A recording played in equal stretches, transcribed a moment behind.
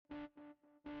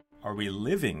Are we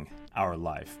living our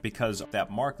life? Because that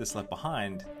mark that's left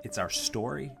behind, it's our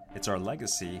story, it's our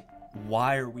legacy.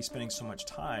 Why are we spending so much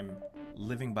time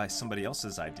living by somebody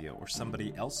else's idea or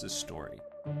somebody else's story?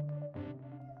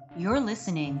 You're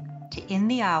listening to In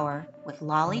the Hour with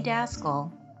Lolly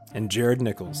Daskell and Jared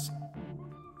Nichols.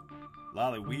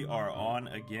 Lolly, we are on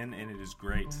again, and it is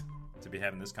great to be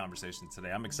having this conversation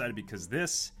today. I'm excited because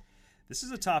this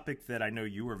is a topic that I know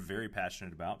you are very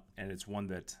passionate about, and it's one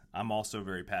that I'm also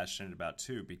very passionate about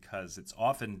too, because it's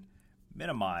often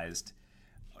minimized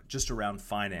just around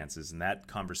finances, and that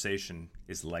conversation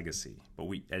is legacy. But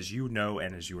as you know,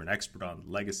 and as you're an expert on,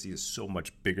 legacy is so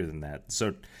much bigger than that.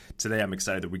 So today I'm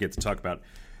excited that we get to talk about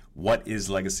what is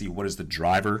legacy, what is the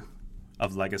driver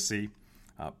of legacy.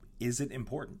 Is it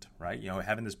important, right?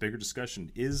 Having this bigger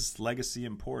discussion, is legacy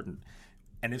important?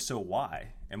 And if so, why?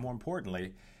 And more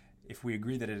importantly, if we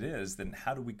agree that it is, then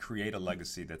how do we create a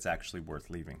legacy that's actually worth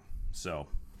leaving? So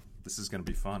this is going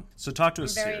to be fun. So talk to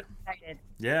us here. I'm very excited.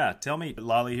 Yeah, tell me,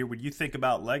 Lolly, here, when you think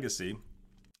about legacy,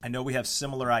 I know we have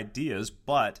similar ideas,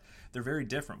 but they're very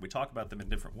different. We talk about them in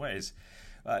different ways.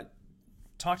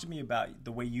 Talk to me about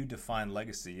the way you define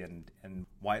legacy and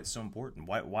why it's so important.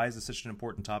 Why is this such an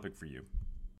important topic for you?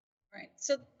 Right.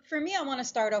 So for me, I want to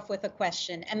start off with a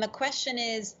question. And the question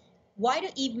is, why do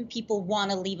even people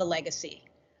want to leave a legacy?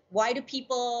 Why do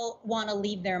people want to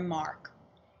leave their mark?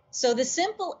 So the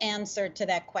simple answer to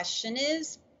that question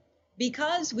is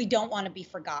because we don't want to be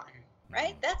forgotten,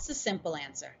 right? That's the simple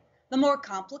answer. The more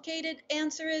complicated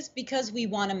answer is because we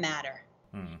want to matter.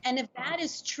 And if that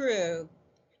is true,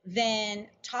 then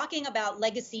talking about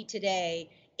legacy today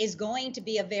is going to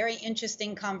be a very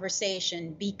interesting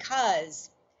conversation, because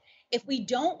if we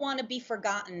don't want to be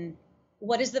forgotten,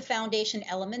 what is the foundation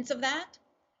elements of that?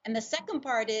 And the second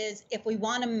part is, if we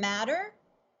want to matter,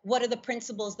 what are the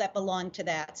principles that belong to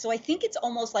that? So I think it's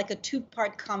almost like a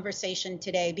two-part conversation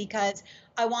today, because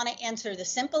I want to answer the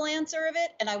simple answer of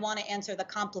it and I want to answer the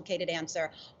complicated answer,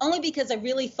 only because I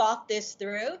really thought this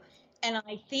through. And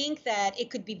I think that it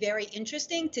could be very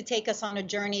interesting to take us on a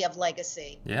journey of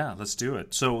legacy. Yeah, let's do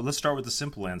it. So let's start with the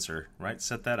simple answer, right?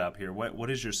 Set that up here.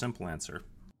 What is your simple answer?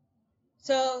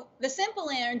 So the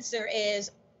simple answer is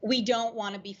we don't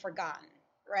want to be forgotten,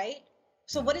 right?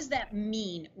 So what does that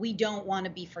mean? We don't want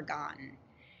to be forgotten.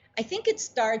 I think it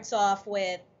starts off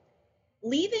with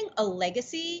leaving a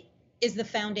legacy is the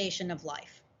foundation of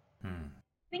life.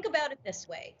 Think about it this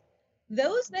way.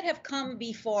 Those that have come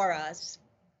before us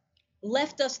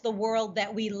left us the world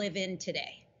that we live in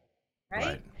today,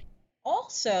 right?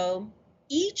 Also,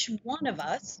 each one of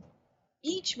us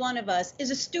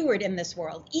is a steward in this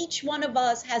world. Each one of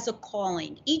us has a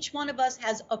calling. Each one of us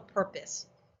has a purpose.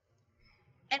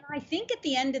 And I think at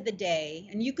the end of the day,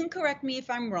 and you can correct me if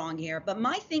I'm wrong here, but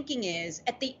my thinking is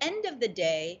at the end of the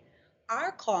day,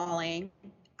 our calling,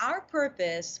 our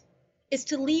purpose is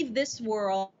to leave this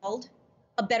world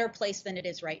a better place than it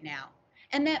is right now.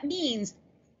 And that means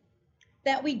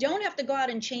that we don't have to go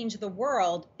out and change the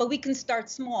world, but we can start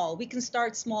small. We can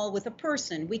start small with a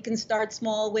person. We can start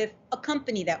small with a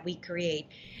company that we create.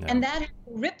 Yeah. And that has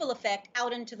a ripple effect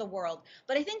out into the world.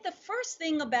 But I think the first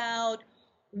thing about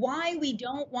why we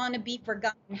don't want to be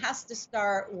forgotten has to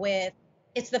start with,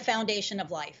 it's the foundation of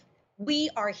life.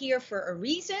 We are here for a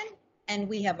reason, and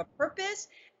we have a purpose,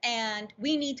 and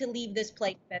we need to leave this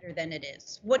place better than it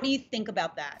is. What do you think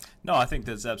about that? No, I think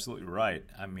that's absolutely right.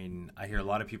 I mean, I hear a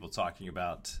lot of people talking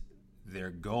about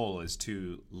their goal is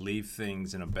to leave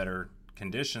things in a better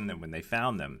condition than when they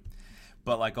found them.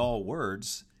 But like all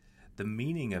words, the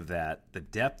meaning of that, the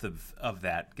depth of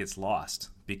that gets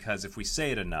lost. Because if we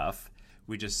say it enough,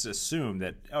 we just assume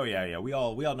that, oh yeah, we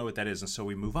all know what that is, and so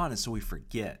we move on, and so we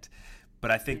forget. But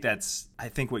I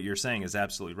think what you're saying is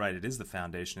absolutely right. It is the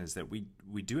foundation, is that we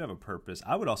do have a purpose.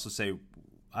 I would also say,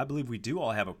 I believe we do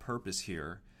all have a purpose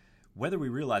here, whether we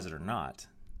realize it or not.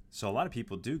 So a lot of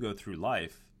people do go through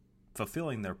life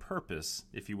fulfilling their purpose,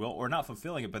 if you will, or not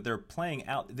fulfilling it, but they're playing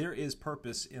out. There is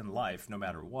purpose in life no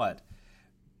matter what,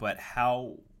 but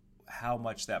how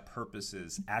much that purpose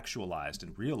is actualized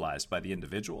and realized by the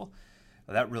individual,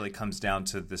 that really comes down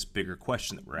to this bigger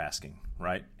question that we're asking,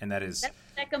 right? And that's the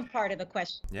second part of the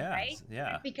question, right?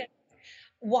 Yeah. Because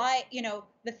why,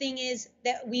 the thing is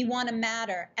that we want to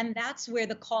matter, and that's where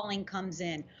the calling comes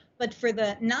in. But for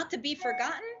the not to be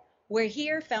forgotten, we're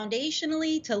here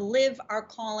foundationally to live our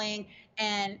calling,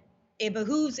 and it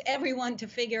behooves everyone to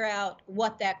figure out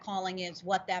what that calling is,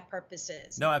 what that purpose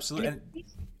is. No, absolutely.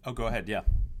 Go ahead. Yeah.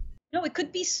 No, it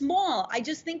could be small. I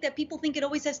just think that people think it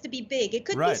always has to be big. It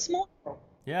could be small.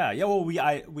 Yeah, yeah. Well, we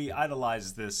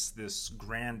idolize the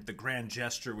grand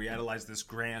gesture. We idolize this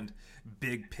grand,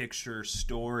 big picture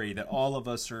story that all of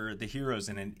us are the heroes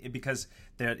in, and because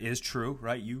that is true,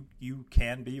 right? You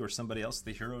can be or somebody else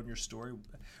the hero in your story.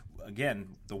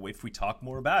 Again, if we talk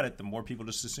more about it, the more people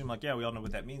just assume like, yeah, we all know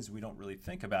what that means. We don't really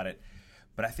think about it,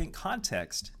 but I think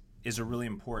context is a really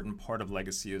important part of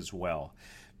legacy as well,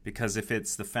 because if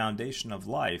it's the foundation of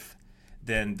life,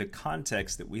 then the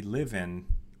context that we live in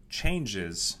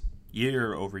changes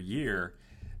year over year.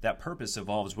 That purpose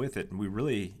evolves with it, and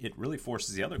it really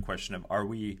forces the other question of are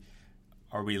we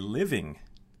living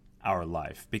our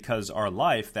life? Because our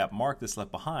life, that mark that's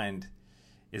left behind,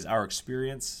 is our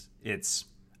experience. It's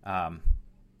our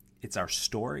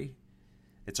story.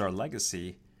 It's our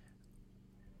legacy.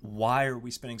 Why are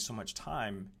we spending so much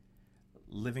time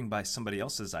living by somebody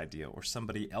else's idea or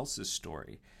somebody else's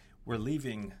story? We're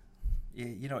leaving.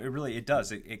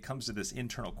 It comes to this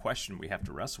internal question we have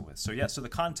to wrestle with. So so the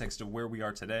context of where we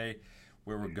are today,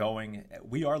 where we're going,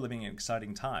 we are living an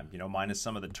exciting time, minus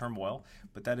some of the turmoil,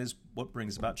 but that is what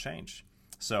brings about change.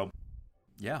 So,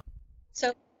 yeah.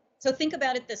 So think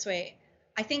about it this way.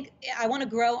 I think I want to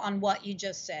grow on what you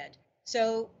just said.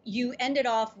 So you ended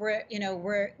off where,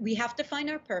 we have to find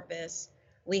our purpose.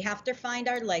 We have to find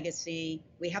our legacy.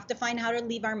 We have to find how to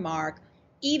leave our mark,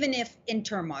 even if in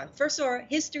turmoil. First of all,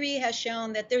 history has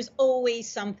shown that there's always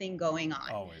something going on.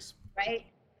 Always. Right?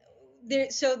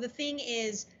 So the thing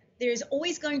is, there's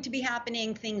always going to be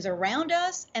happening things around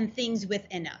us and things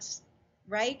within us,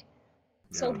 right?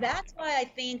 Yeah. So that's why I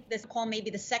think this call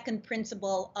maybe the second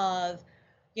principle of,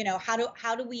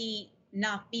 how do we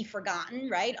not be forgotten,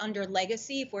 right? Under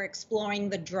legacy, if we're exploring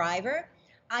the driver,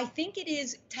 I think it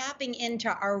is tapping into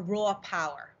our raw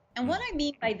power. And what I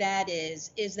mean by that is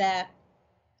that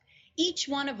each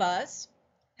one of us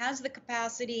has the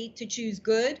capacity to choose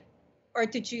good or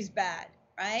to choose bad,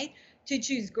 right? To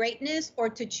choose greatness or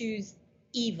to choose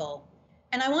evil.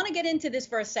 And I want to get into this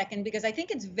for a second because I think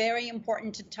it's very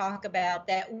important to talk about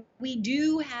that we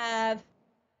do have,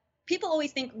 people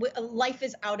always think life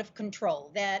is out of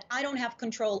control, that I don't have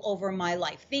control over my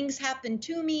life. Things happen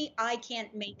to me, I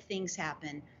can't make things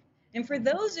happen. And for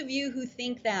those of you who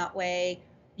think that way,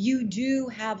 you do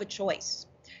have a choice.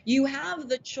 You have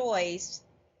the choice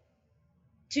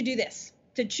to do this,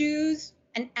 to choose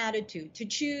an attitude, to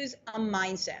choose a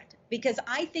mindset, because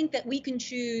I think that we can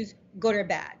choose good or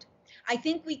bad. I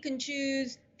think we can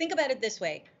choose, think about it this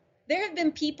way. There have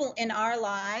been people in our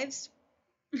lives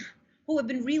who have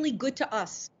been really good to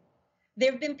us.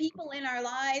 There have been people in our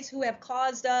lives who have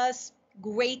caused us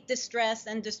great distress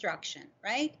and destruction,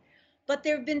 right? But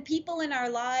there have been people in our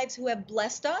lives who have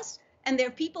blessed us, and there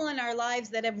are people in our lives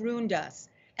that have ruined us.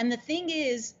 And the thing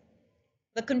is,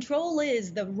 the control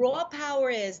is, the raw power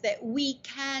is that we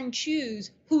can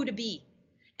choose who to be.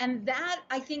 And that,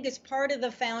 I think, is part of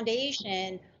the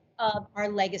foundation of our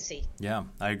legacy. Yeah,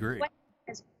 I agree.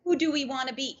 Who do we want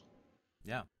to be?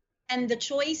 Yeah. And the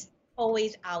choice is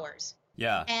always ours.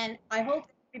 Yeah. And I hope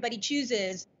everybody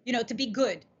chooses, to be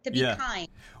good, to be kind.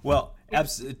 Well,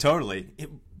 absolutely, totally.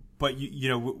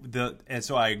 And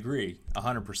so I agree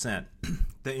 100%.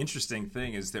 The interesting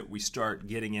thing is that we start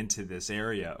getting into this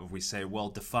area of, we say, well,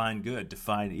 define good,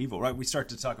 define evil, right? We start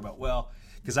to talk about, well,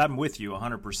 because I'm with you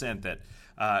 100% that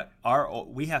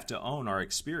we have to own our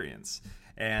experience.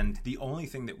 And the only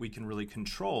thing that we can really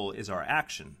control is our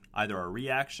action, either our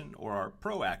reaction or our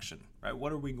proaction, right?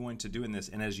 What are we going to do in this?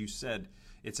 And as you said,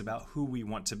 it's about who we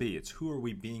want to be. It's who are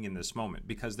we being in this moment,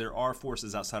 because there are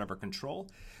forces outside of our control.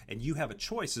 And you have a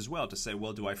choice as well to say,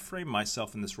 well, do I frame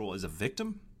myself in this role as a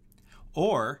victim?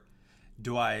 Or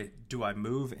do I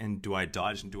move and do I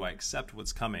dodge and do I accept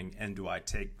what's coming, and do I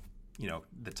take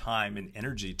the time and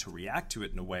energy to react to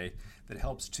it in a way that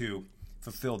helps to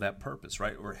fulfill that purpose,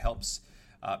 right? Or helps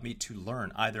me to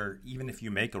learn, either even if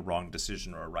you make a wrong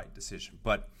decision or a right decision.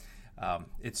 But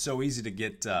it's so easy to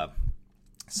get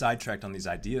sidetracked on these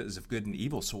ideas of good and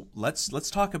evil. So let's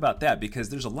talk about that, because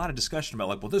there's a lot of discussion about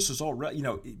like, well, this is all right.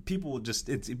 People will just,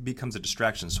 it becomes a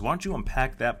distraction. So why don't you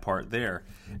unpack that part there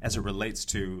as it relates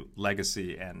to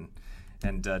legacy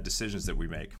and decisions that we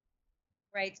make?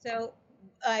 Right. So,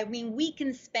 I mean, we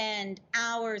can spend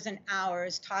hours and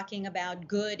hours talking about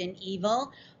good and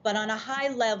evil, but on a high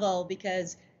level,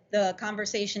 because the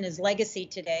conversation is legacy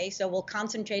today, so we'll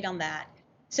concentrate on that.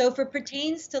 So if it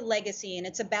pertains to legacy and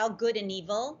it's about good and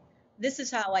evil, this is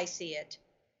how I see it.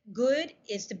 Good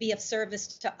is to be of service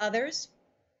to others.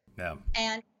 Yeah.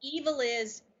 And evil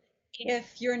is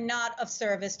if you're not of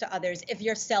service to others, if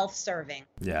you're self-serving.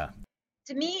 Yeah.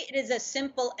 To me, it is as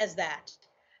simple as that.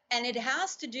 And it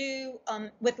has to do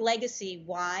with legacy.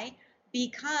 Why?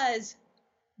 Because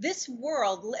this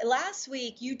world, last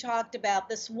week you talked about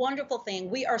this wonderful thing.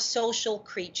 We are social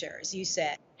creatures, you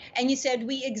said. And you said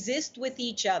we exist with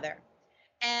each other.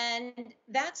 And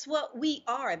that's what we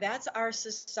are. That's our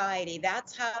society.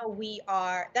 That's how we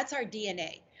are. That's our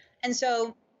DNA. And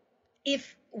so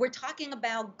if we're talking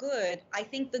about good, I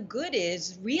think the good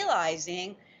is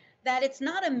realizing that it's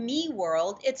not a me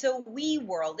world, it's a we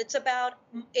world. It's about,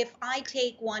 if I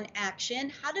take one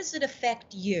action, how does it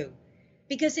affect you?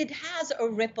 Because it has a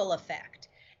ripple effect.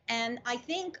 And I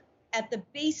think at the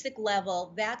basic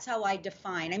level, that's how I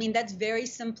define. I mean, that's very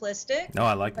simplistic. No,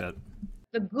 I like that.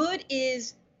 The good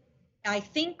is I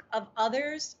think of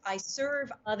others, I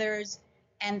serve others,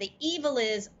 and the evil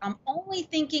is I'm only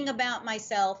thinking about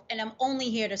myself and I'm only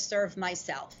here to serve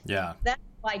myself. Yeah. That's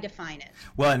how I define it.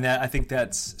 Well, and I think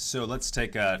that's, so let's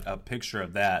take a picture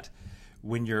of that.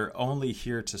 When you're only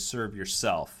here to serve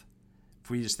yourself, if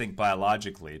we just think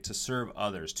biologically, to serve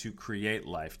others, to create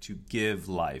life, to give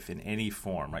life in any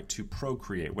form, right? To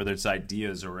procreate, whether it's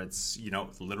ideas or it's,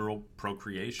 literal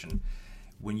procreation.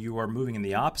 When you are moving in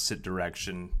the opposite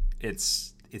direction,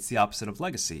 it's the opposite of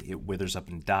legacy. It withers up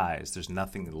and dies. There's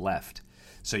nothing left.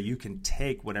 So you can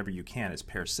take whatever you can. It's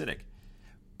parasitic,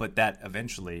 but that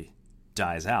eventually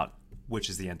dies out, which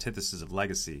is the antithesis of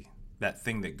legacy, that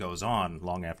thing that goes on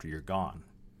long after you're gone.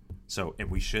 So,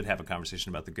 and we should have a conversation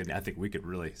about the good. I think we could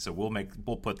really. So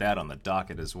we'll put that on the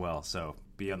docket as well. So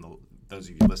those of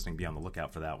you listening, be on the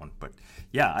lookout for that one. But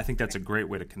yeah, I think that's a great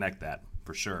way to connect that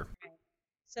for sure.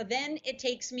 So then it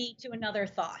takes me to another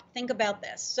thought. Think about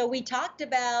this. So we talked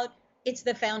about it's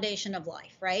the foundation of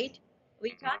life, right?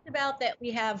 We talked about that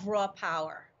we have raw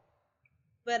power.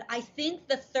 But I think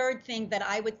the third thing that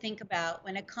I would think about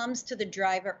when it comes to the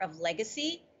driver of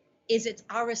legacy is it's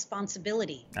our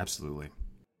responsibility. Absolutely.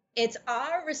 It's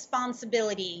our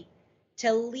responsibility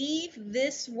to leave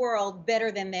this world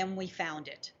better than we found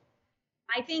it.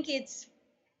 I think it's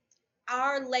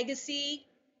our legacy,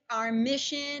 our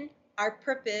mission, our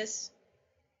purpose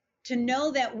to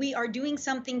know that we are doing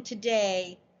something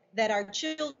today that our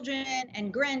children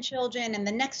and grandchildren and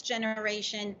the next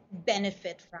generation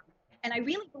benefit from. And I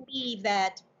really believe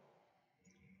that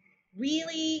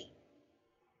really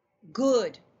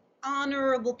good,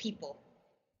 honorable people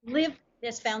live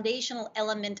this foundational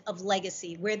element of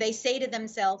legacy where they say to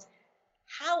themselves,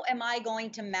 how am I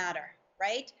going to matter,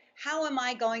 right? How am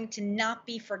I going to not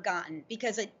be forgotten?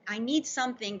 Because I need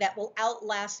something that will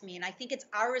outlast me. And I think it's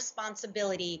our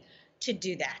responsibility to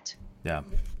do that. Yeah.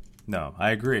 No,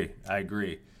 I agree.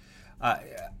 I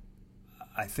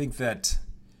think that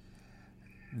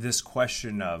this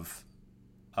question of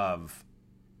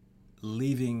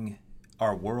leaving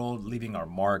our world, leaving our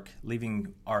mark,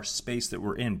 leaving our space that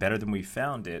we're in better than we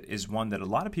found it is one that a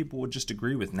lot of people would just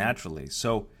agree with naturally.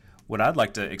 So what I'd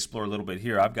like to explore a little bit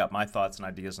here, I've got my thoughts and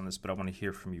ideas on this, but I want to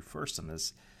hear from you first on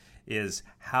this, is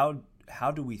how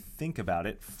do we think about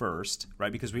it first,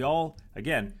 right? Because we all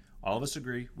of us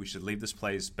agree we should leave this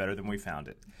place better than we found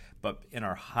it. But in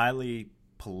our highly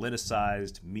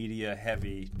politicized,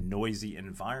 media-heavy, noisy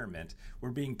environment,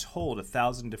 we're being told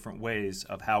 1,000 different ways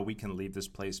of how we can leave this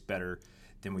place better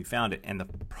than we found it. And the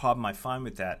problem I find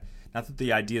with that, not that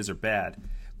the ideas are bad,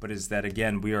 but is that,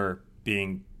 again, we're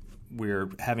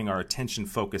having our attention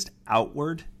focused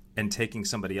outward and taking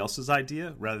somebody else's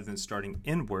idea rather than starting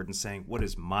inward and saying, what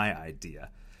is my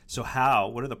idea? So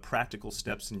what are the practical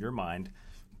steps in your mind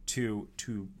to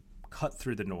cut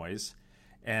through the noise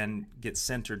and get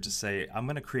centered to say, I'm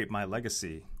going to create my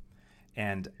legacy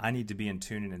and I need to be in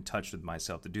tune and in touch with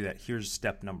myself to do that. Here's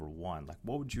step number one. Like,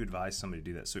 what would you advise somebody to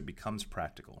do that so it becomes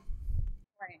practical?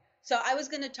 Right. So I was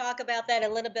going to talk about that a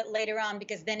little bit later on,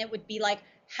 because then it would be like,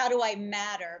 how do I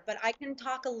matter? But I can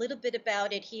talk a little bit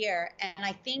about it here. And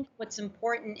I think what's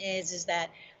important is that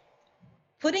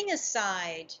putting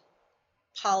aside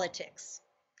politics,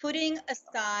 putting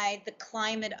aside the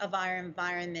climate of our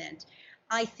environment,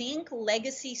 I think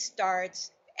legacy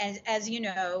starts, as you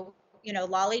know,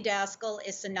 Lolly Daskal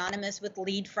is synonymous with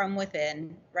lead from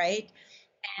within, right?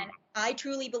 And I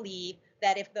truly believe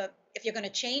that if you're going to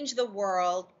change the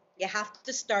world, you have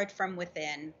to start from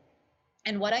within.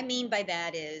 And what I mean by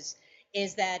that is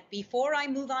that before I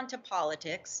move on to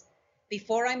politics,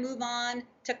 before I move on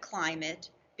to climate,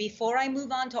 before I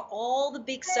move on to all the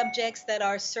big subjects that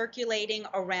are circulating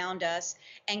around us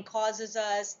and causes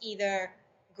us either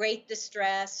great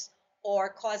distress or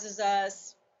causes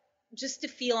us just to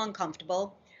feel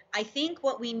uncomfortable, I think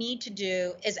what we need to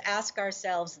do is ask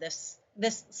ourselves this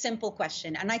simple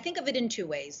question. And I think of it in two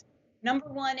ways. Number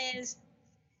one is,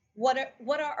 what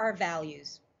are our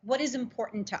values? What is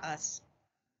important to us?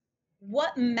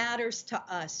 What matters to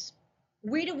us?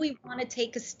 Where do we want to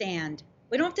take a stand?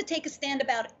 We don't have to take a stand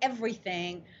about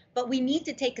everything, but we need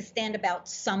to take a stand about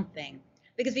something.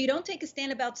 Because if you don't take a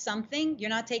stand about something, you're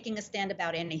not taking a stand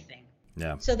about anything.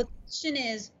 Yeah. So the question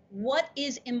is, what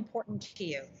is important to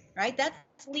you, right? That's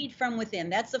lead from within.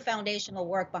 That's the foundational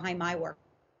work behind my work.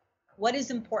 What is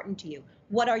important to you?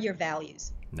 What are your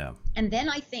values? No. And then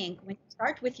I think when you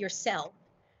start with yourself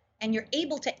and you're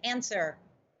able to answer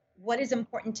what is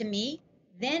important to me,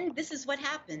 then this is what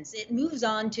happens. It moves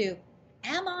on to,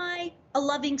 am I a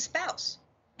loving spouse?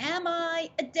 Am I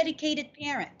a dedicated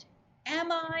parent?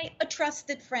 Am I a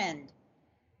trusted friend?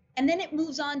 And then it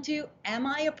moves on to, am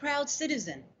I a proud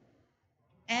citizen?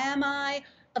 Am I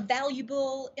a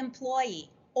valuable employee?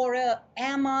 Or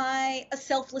am I a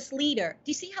selfless leader?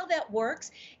 Do you see how that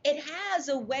works? It has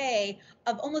a way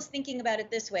of almost thinking about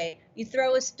it this way. You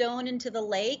throw a stone into the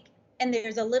lake and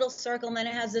there's a little circle and then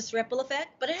it has this ripple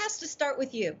effect, but it has to start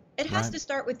with you. It has to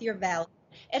start with your value.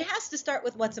 It has to start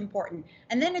with what's important.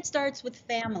 And then it starts with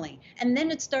family. And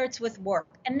then it starts with work.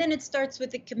 And then it starts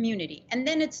with the community. And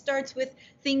then it starts with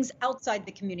things outside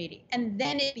the community. And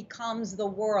then it becomes the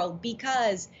world.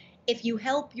 Because if you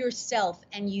help yourself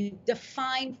and you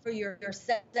define for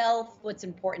yourself what's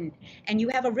important, and you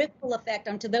have a ripple effect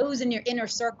onto those in your inner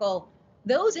circle,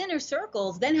 those inner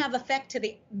circles then have effect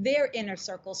to their inner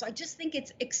circle. So I just think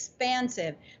it's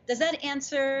expansive. Does that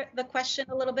answer the question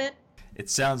a little bit? It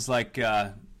sounds like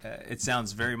it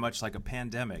sounds very much like a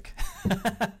pandemic.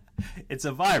 It's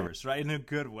a virus, right? In a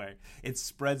good way. It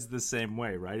spreads the same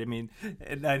way, right? I mean,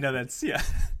 and I know that's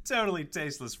totally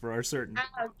tasteless for our certain.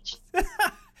 Ouch.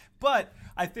 But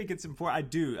I think it's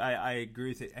important. I agree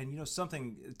with it. And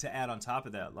something to add on top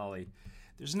of that, Lolly.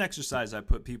 There's an exercise I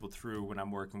put people through when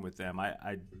I'm working with them.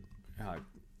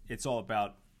 It's all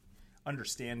about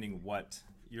understanding what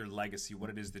your legacy, what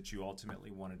it is that you ultimately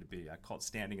wanted to be. I call it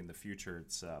standing in the future.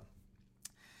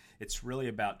 It's really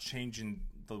about changing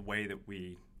the way that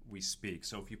we speak.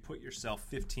 So if you put yourself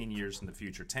 15 years in the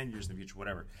future, 10 years in the future,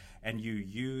 whatever, and you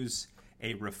use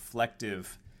a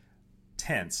reflective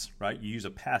tense, right? You use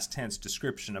a past tense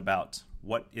description about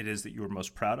what it is that you were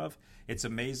most proud of. It's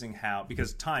amazing how,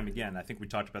 because time, again, I think we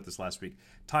talked about this last week,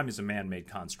 time is a man-made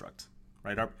construct,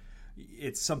 right?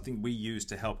 It's something we use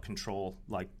to help control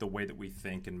like the way that we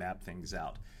think and map things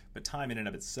out. But time in and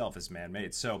of itself is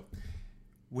man-made. So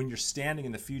when you're standing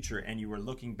in the future and you are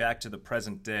looking back to the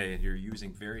present day and you're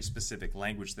using very specific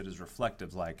language that is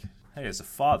reflective, like, hey, as a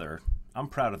father, I'm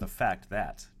proud of the fact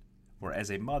that, or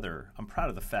as a mother, I'm proud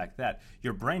of the fact that,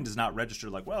 your brain does not register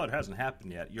like, well, it hasn't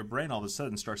happened yet. Your brain all of a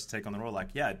sudden starts to take on the role like,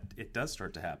 yeah, it does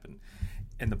start to happen.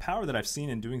 And the power that I've seen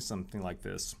in doing something like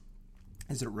this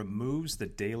is it removes the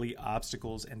daily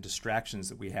obstacles and distractions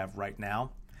that we have right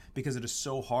now, because it is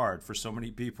so hard for so many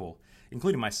people,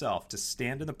 including myself, to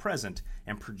stand in the present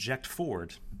and project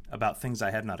forward about things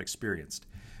I have not experienced.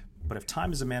 But if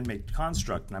time is a man-made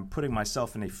construct and I'm putting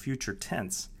myself in a future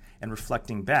tense and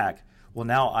reflecting back, well,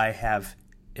 now I have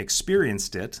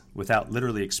experienced it without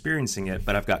literally experiencing it,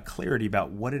 but I've got clarity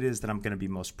about what it is that I'm going to be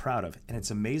most proud of. And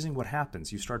it's amazing what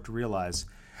happens. You start to realize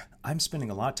I'm spending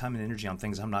a lot of time and energy on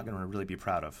things I'm not going to really be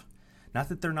proud of. Not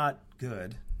that they're not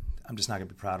good. I'm just not going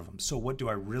to be proud of them. So what do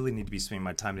I really need to be spending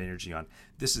my time and energy on?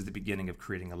 This is the beginning of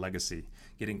creating a legacy,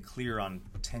 getting clear on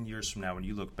 10 years from now when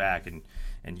you look back and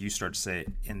you start to say,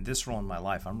 in this role in my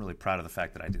life, I'm really proud of the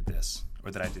fact that I did this,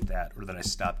 or that I did that, or that I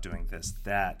stopped doing this.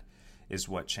 That is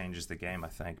what changes the game, I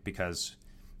think, because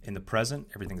in the present,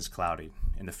 everything is cloudy.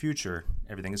 In the future,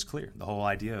 everything is clear. The whole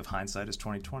idea of hindsight is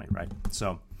 20/20, right?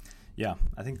 So, yeah,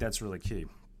 I think that's really key.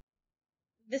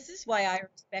 This is why I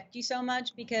respect you so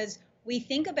much, because we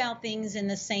think about things in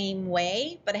the same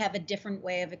way, but have a different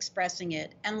way of expressing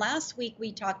it. And last week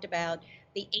we talked about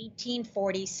the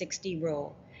 18-40-60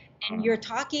 rule. And you're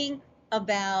talking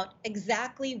about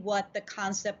exactly what the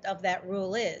concept of that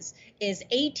rule is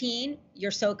 18,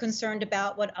 you're so concerned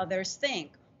about what others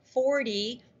think.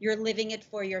 40, you're living it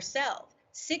for yourself.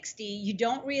 60, you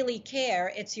don't really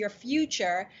care. It's your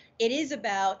future. It is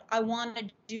about, I want to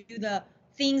do the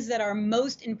things that are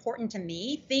most important to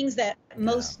me, things that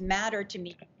most matter to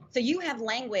me. So you have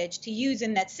language to use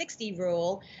in that 60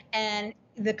 rule, and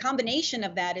the combination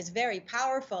of that is very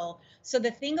powerful. So the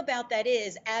thing about that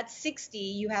is, at 60,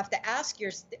 you have to ask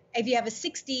if you have a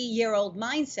 60-year-old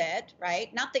mindset,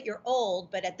 right? Not that you're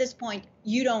old, but at this point,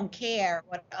 you don't care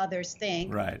what others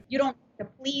think. Right. You don't have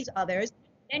to please others.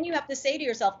 Then you have to say to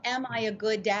yourself, am I a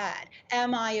good dad?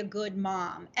 Am I a good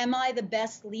mom? Am I the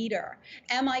best leader?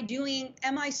 Am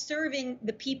I serving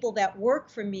the people that work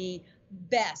for me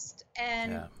best?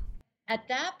 And at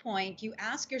that point, you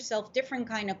ask yourself different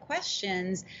kind of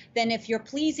questions than if you're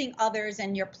pleasing others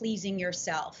and you're pleasing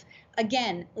yourself.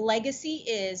 again, legacy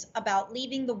is about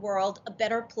leaving the world a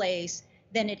better place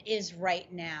than it is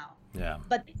right now. Yeah.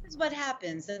 But this is what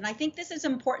happens, and I think this is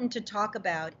important to talk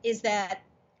about, is that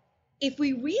if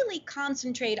we really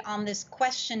concentrate on this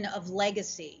question of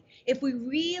legacy, if we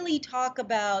really talk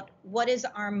about what is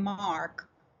our mark,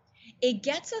 it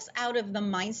gets us out of the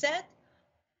mindset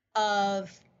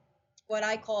of what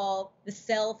I call the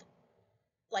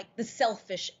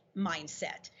selfish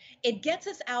mindset. It gets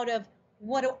us out of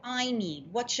what do I need?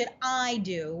 What should I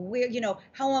do? Where,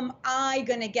 how am I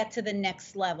going to get to the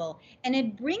next level? And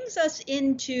it brings us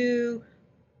into,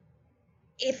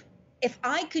 if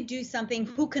I could do something,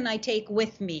 who can I take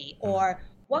with me? Or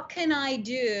what can I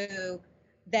do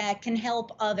that can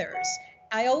help others?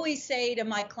 I always say to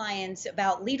my clients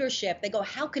about leadership, they go,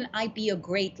 how can I be a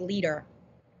great leader?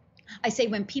 I say,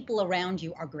 when people around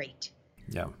you are great.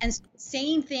 Yeah. And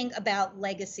same thing about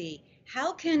legacy.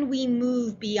 How can we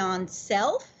move beyond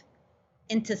self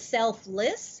into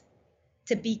selfless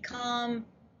to become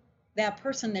that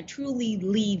person that truly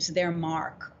leaves their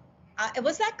mark?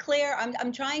 Was that clear?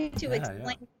 I'm trying to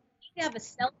explain. Yeah. You have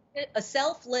a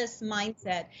selfless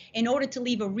mindset in order to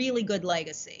leave a really good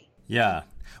legacy. Yeah.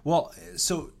 Well,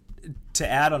 so to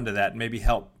add on to that, maybe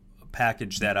help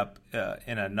package that up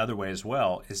in another way as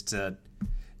well, is to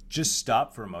just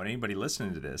stop for a moment. Anybody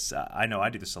listening to this, I know I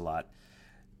do this a lot.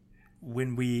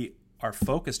 When we are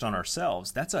focused on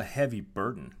ourselves, that's a heavy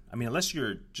burden. I mean, unless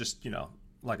you're just,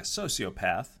 like a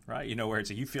sociopath, right? Where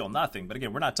it's you feel nothing. But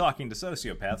again, we're not talking to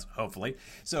sociopaths, hopefully.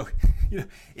 So,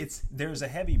 there's a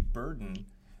heavy burden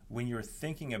when you're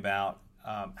thinking about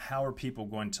how are people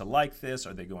going to like this?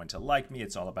 Are they going to like me?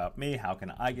 It's all about me. How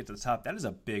can I get to the top? That is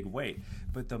a big weight.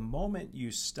 But the moment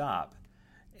you stop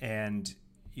and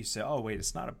you say, oh, wait,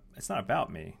 it's not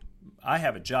about me. I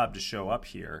have a job to show up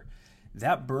here.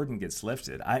 That burden gets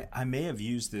lifted. I may have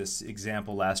used this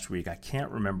example last week. I can't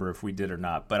remember if we did or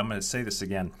not, but I'm going to say this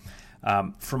again.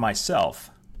 For myself,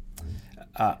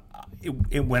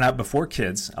 before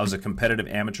kids, I was a competitive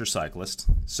amateur cyclist.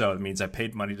 So it means I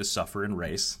paid money to suffer and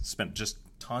race, spent just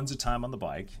tons of time on the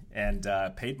bike, and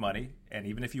paid money. And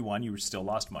even if you won, you still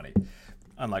lost money.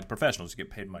 Unlike professionals, you get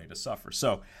paid money to suffer.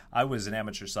 So I was an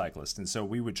amateur cyclist, and so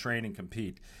we would train and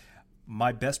compete.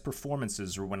 My best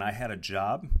performances were when I had a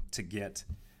job to get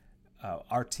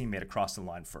our teammate across the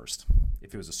line first.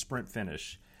 If it was a sprint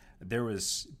finish,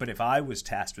 but if I was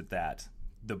tasked with that,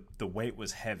 the weight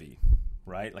was heavy,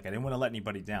 right? Like I didn't want to let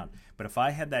anybody down. But if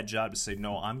I had that job to say,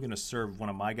 no, I'm going to serve one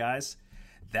of my guys,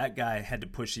 that guy had to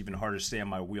push even harder to stay on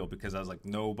my wheel, because I was like,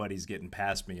 nobody's getting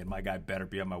past me, and my guy better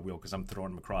be on my wheel because I'm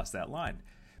throwing him across that line.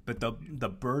 But the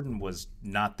burden was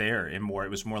not there anymore.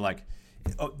 It was more like,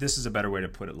 oh, this is a better way to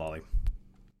put it, Lolly.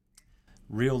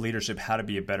 Real leadership, how to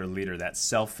be a better leader, that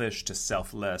selfish to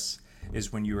selfless,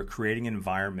 is when you are creating an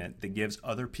environment that gives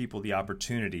other people the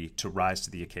opportunity to rise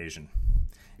to the occasion.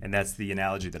 And that's the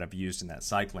analogy that I've used in that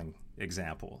cycling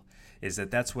example, is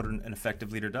that's what an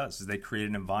effective leader does, is they create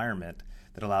an environment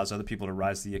that allows other people to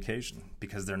rise to the occasion,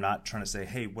 because they're not trying to say,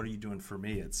 hey, what are you doing for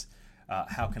me? It's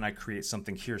how can I create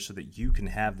something here so that you can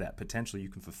have that potential, you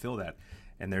can fulfill that.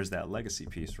 And there's that legacy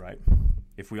piece, right?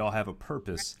 If we all have a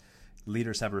purpose,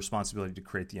 leaders have a responsibility to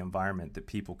create the environment that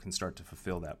people can start to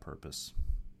fulfill that purpose.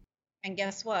 And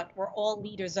guess what? We're all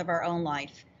leaders of our own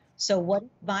life. So what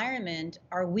environment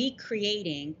are we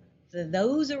creating so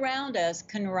those around us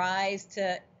can rise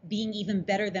to being even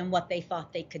better than what they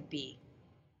thought they could be,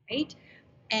 right?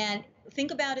 And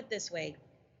think about it this way.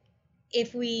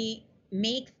 If we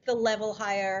make the level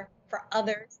higher for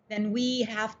others, then we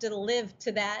have to live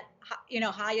to that,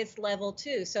 highest level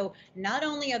too. So not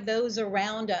only are those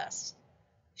around us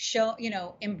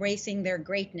embracing their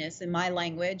greatness, in my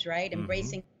language, right? Mm-hmm.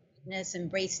 Embracing greatness,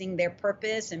 embracing their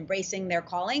purpose, embracing their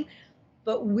calling,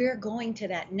 but we're going to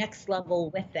that next level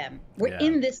with them. We're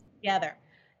in this together.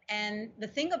 And the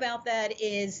thing about that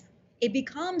is it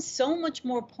becomes so much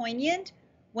more poignant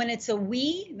when it's a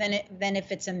we than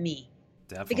if it's a me.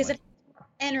 Definitely. Because it has more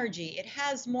energy, it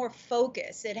has more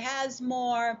focus,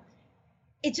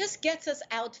 it just gets us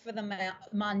out for the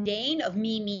mundane of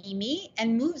me,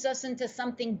 and moves us into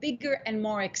something bigger and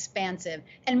more expansive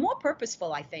and more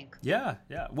purposeful, I think. Yeah.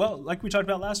 Well, like we talked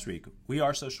about last week, we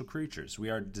are social creatures.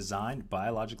 We are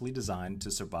biologically designed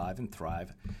to survive and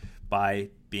thrive by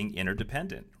being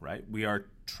interdependent, right? We are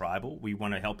tribal. We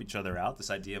want to help each other out.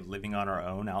 This idea of living on our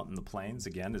own out in the plains,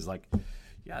 again, is like,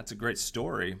 yeah, it's a great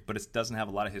story, but it doesn't have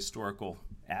a lot of historical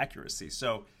accuracy.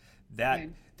 So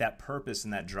that purpose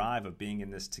and that drive of being in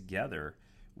this together,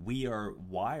 we are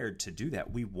wired to do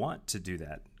that. We want to do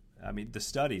that. I mean, the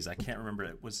studies, I can't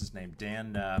remember, what's his name?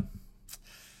 Dan,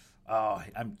 Oh,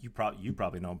 you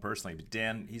probably know him personally, but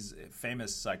Dan, he's a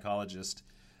famous psychologist.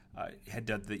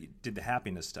 Did the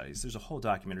happiness studies. There's a whole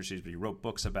documentary series, but he wrote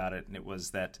books about it, and it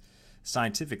was that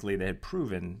scientifically they had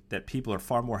proven that people are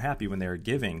far more happy when they are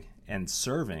giving and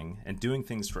serving and doing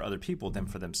things for other people than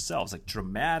for themselves, like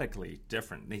dramatically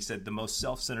different. And he said the most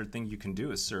self-centered thing you can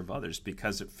do is serve others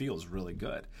because it feels really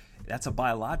good. That's a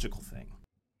biological thing.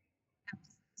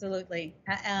 Absolutely.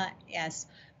 Yes.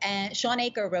 And Sean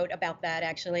Aker wrote about that,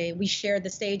 actually. We shared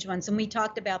the stage once, and we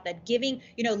talked about that giving,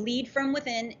 lead from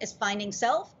within is finding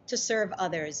self to serve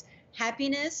others.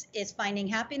 Happiness is finding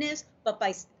happiness, but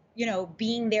by,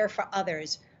 being there for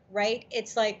others, right?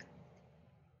 It's like,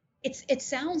 it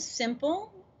sounds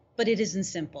simple, but it isn't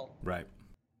simple. Right.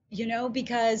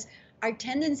 Because our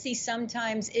tendency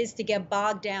sometimes is to get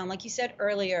bogged down. Like you said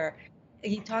earlier,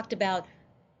 he talked about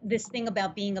this thing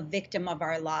about being a victim of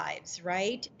our lives,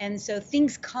 right? And so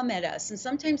things come at us, and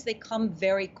sometimes they come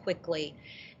very quickly.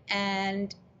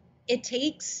 And it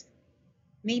takes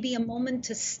maybe a moment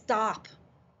to stop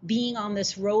being on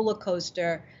this roller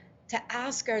coaster to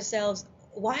ask ourselves,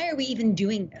 why are we even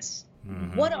doing this?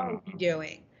 Mm-hmm. What are we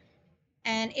doing?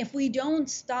 And if we don't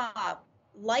stop,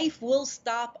 life will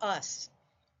stop us.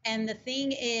 And the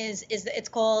thing is that it's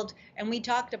called, and we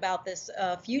talked about this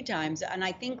a few times, and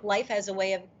I think life has a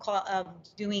way of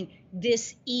doing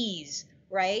dis-ease,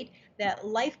 right? That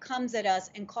life comes at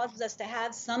us and causes us to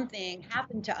have something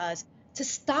happen to us to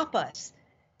stop us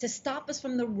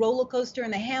from the roller coaster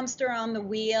and the hamster on the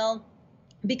wheel.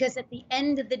 Because at the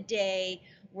end of the day,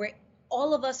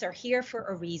 all of us are here for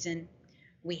a reason.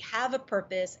 We have a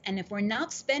purpose, and if we're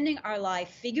not spending our life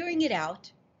figuring it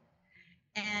out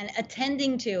and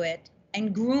attending to it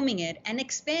and grooming it and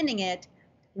expanding it,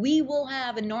 we will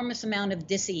have enormous amount of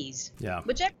dis-ease. Yeah.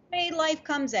 Whichever way life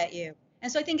comes at you.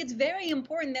 And so I think it's very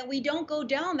important that we don't go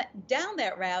down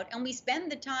that route, and we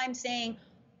spend the time saying,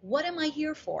 what am I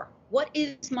here for? What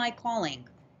is my calling?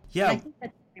 Yeah. And I think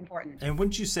that's important. And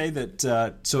wouldn't you say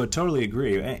that, so I totally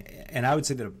agree. And I would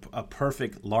say that a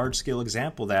perfect large-scale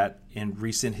example of that in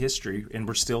recent history, and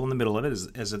we're still in the middle of it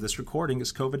as of this recording,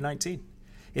 is COVID-19.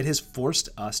 It has forced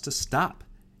us to stop.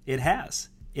 It has.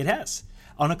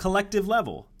 On a collective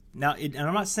level. Now, and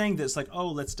I'm not saying that it's like, oh,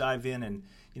 let's dive in and,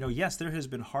 yes, there has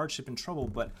been hardship and trouble,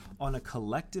 but on a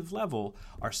collective level,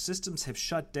 our systems have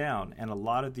shut down, and a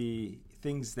lot of the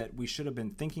things that we should have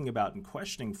been thinking about and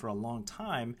questioning for a long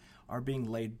time are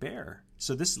being laid bare.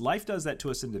 So this life does that to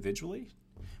us individually,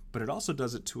 but it also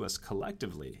does it to us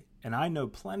collectively. And I know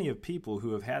plenty of people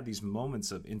who have had these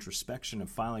moments of introspection and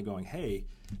finally going, hey,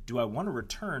 do I want to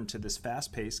return to this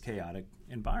fast-paced, chaotic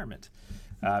environment?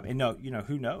 And no,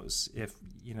 who knows if,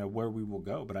 where we will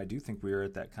go, but I do think we are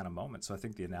at that kind of moment. So I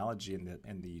think the analogy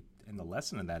and the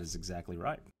lesson in that is exactly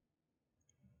right.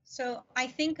 So I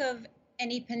think of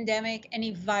any pandemic,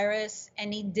 any virus,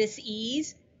 any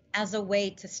dis-ease as a way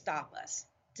to stop us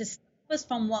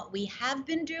from what we have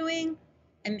been doing,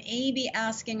 and maybe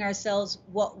asking ourselves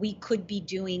what we could be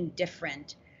doing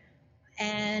different.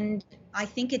 And I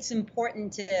think it's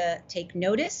important to take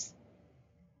notice,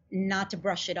 not to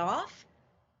brush it off,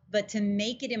 but to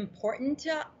make it important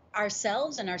to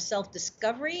ourselves and our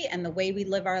self-discovery and the way we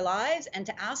live our lives, and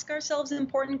to ask ourselves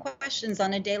important questions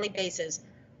on a daily basis.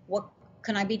 What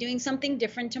can I be doing something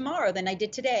different tomorrow than I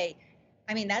did today?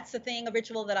 I mean, that's a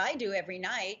ritual that I do every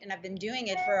night, and I've been doing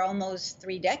it for almost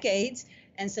 3 decades.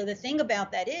 And so the thing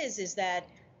about that is that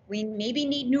we maybe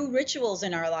need new rituals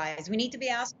in our lives. We need to be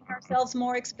asking ourselves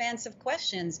more expansive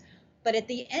questions. But at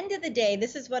the end of the day,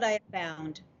 this is what I have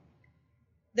found.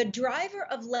 The driver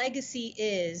of legacy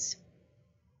is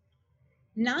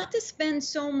not to spend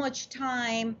so much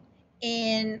time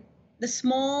in the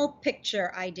small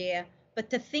picture idea, but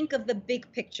to think of the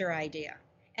big picture idea.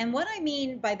 And what I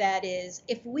mean by that is,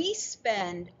 if we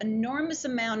spend enormous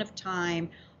amount of time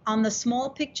on the small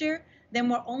picture, then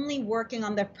we're only working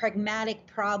on the pragmatic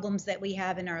problems that we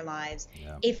have in our lives.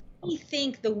 Yeah. If we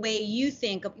think the way you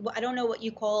think, I don't know what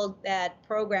you call that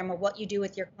program or what you do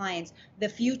with your clients, the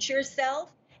future self,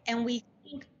 and we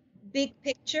think big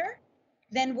picture,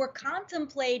 then we're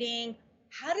contemplating,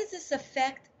 how does this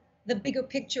affect the bigger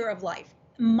picture of life,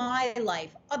 my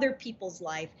life, other people's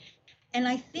life? And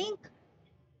I think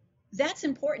that's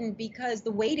important, because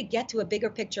the way to get to a bigger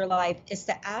picture life is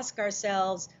to ask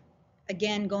ourselves,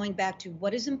 again, going back to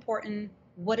what is important,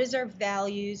 what is our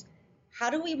values, how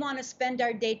do we want to spend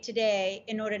our day today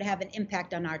in order to have an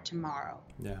impact on our tomorrow?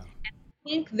 Yeah. And I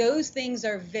think those things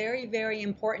are very, very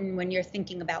important when you're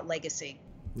thinking about legacy.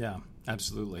 Yeah,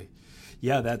 absolutely.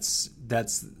 Yeah, that's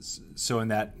so in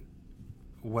that,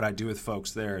 what I do with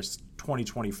folks there is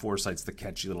 2020 foresight's the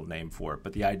catchy little name for it,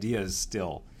 but the idea is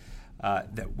still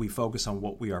that we focus on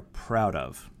what we are proud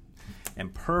of.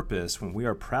 And purpose, when we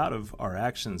are proud of our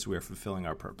actions, we are fulfilling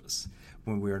our purpose.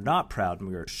 When we are not proud and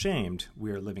we are ashamed,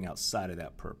 we are living outside of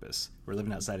that purpose. We're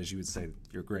living outside, as you would say,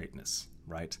 your greatness,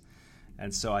 right?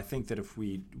 And so I think that if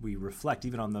we reflect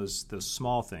even on those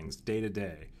small things day to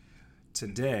day,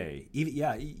 today, even,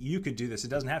 you could do this. It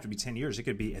doesn't have to be 10 years. It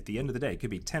could be at the end of the day. It could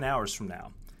be 10 hours from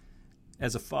now.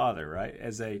 As a father, right?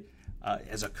 As a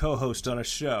co-host on a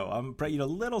show, I'm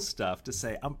little stuff to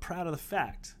say, I'm proud of the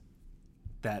fact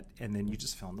that, and then you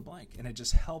just fill in the blank. And it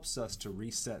just helps us to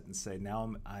reset and say,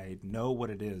 now I know what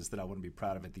it is that I want to be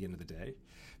proud of at the end of the day.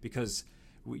 Because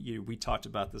we talked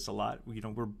about this a lot.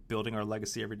 We're building our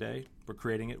legacy every day. We're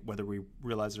creating it, whether we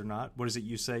realize it or not. What is it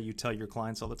you say? You tell your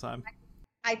clients all the time?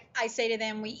 I say to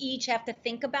them, we each have to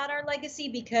think about our legacy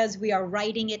because we are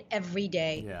writing it every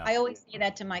day. Yeah. I always say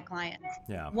that to my clients.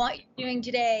 Yeah. What you're doing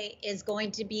today is going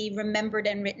to be remembered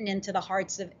and written into the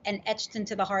hearts of, and etched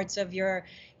into the hearts of your,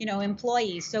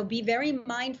 employees. So be very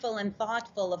mindful and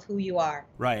thoughtful of who you are.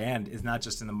 Right. And it's not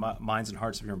just in the minds and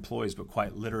hearts of your employees, but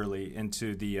quite literally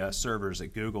into the servers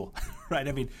at Google, right?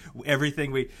 I mean,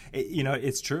 everything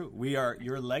it's true.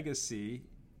 Your legacy.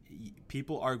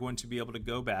 People are going to be able to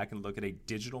go back and look at a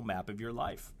digital map of your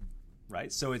life, right?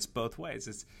 So it's both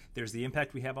ways. There's the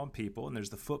impact we have on people, and there's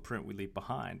the footprint we leave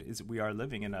behind. We are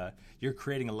living you're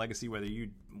creating a legacy whether you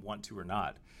want to or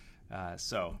not.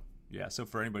 So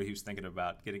for anybody who's thinking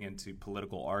about getting into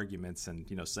political arguments and,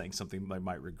 saying something they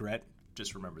might regret,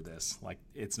 just remember this,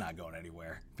 it's not going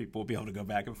anywhere. People will be able to go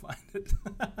back and find it.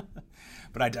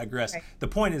 But I digress. Right. The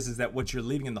point is that what you're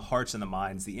leaving in the hearts and the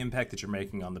minds, the impact that you're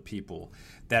making on the people,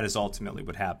 that is ultimately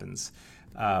what happens.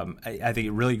 I think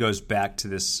it really goes back to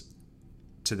this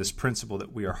principle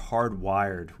that we are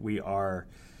hardwired. We are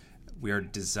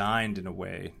designed in a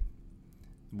way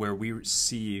where we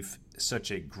receive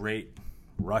such a great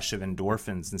rush of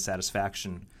endorphins and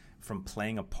satisfaction from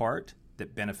playing a part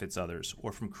that benefits others,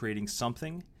 or from creating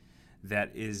something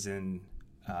that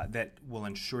that will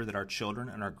ensure that our children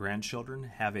and our grandchildren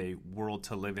have a world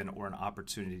to live in or an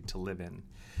opportunity to live in.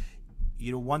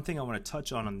 One thing I want to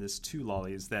touch on this too,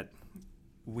 Lolly, is that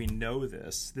we know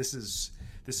this. This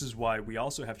is why we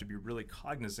also have to be really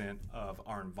cognizant of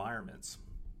our environments,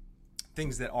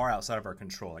 things that are outside of our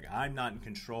control. Like, I'm not in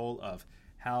control of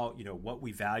how, what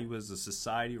we value as a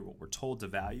society or what we're told to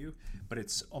value, but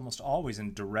it's almost always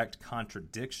in direct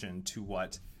contradiction to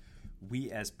what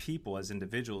we as people, as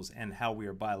individuals, and how we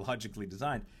are biologically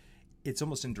designed. It's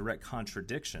almost in direct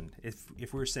contradiction.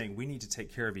 If we're saying we need to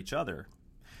take care of each other,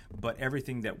 but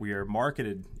everything that's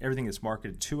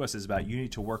marketed to us is about, you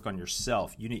need to work on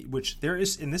yourself. Which there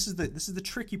is, and this is the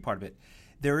tricky part of it.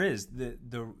 There is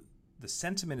the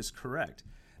sentiment is correct.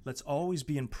 Let's always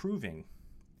be improving.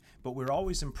 But we're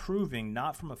always improving,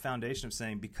 not from a foundation of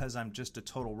saying, because I'm just a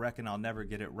total wreck and I'll never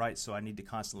get it right, so I need to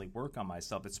constantly work on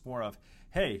myself. It's more of,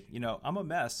 hey, I'm a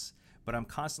mess, but I'm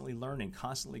constantly learning,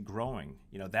 constantly growing.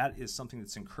 That is something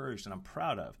that's encouraged and I'm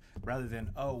proud of, rather than,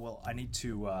 oh, well, I need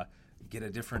to get a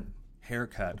different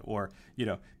haircut, or,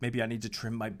 maybe I need to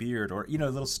trim my beard, or, a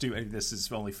little stupid. This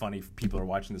is only funny if people are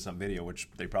watching this on video,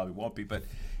 which they probably won't be, but,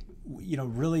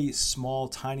 really small,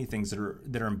 tiny things that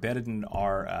are embedded in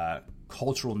our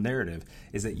cultural narrative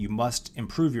is that you must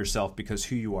improve yourself because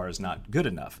who you are is not good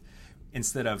enough,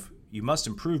 instead of you must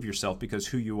improve yourself because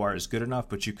who you are is good enough,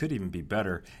 but you could even be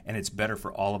better, and it's better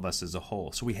for all of us as a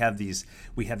whole. So we have these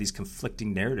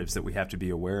conflicting narratives that we have to be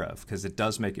aware of, because it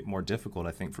does make it more difficult,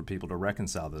 I think, for people to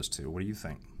reconcile those two. What do you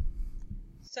think?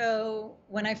 So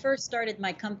when I first started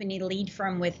my company, Lead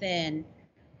From Within,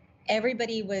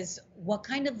 everybody was, what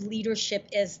kind of leadership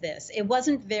is this? It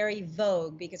wasn't very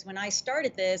vogue, because when I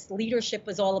started this, leadership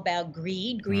was all about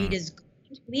greed. Greed is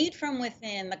Lead From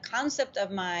Within. The concept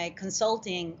of my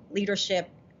consulting leadership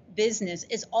business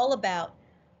is all about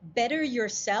better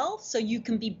yourself so you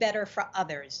can be better for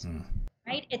others,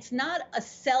 right? It's not a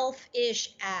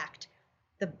selfish act.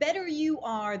 The better you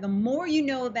are, the more you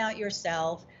know about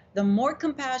yourself, the more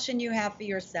compassion you have for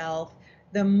yourself,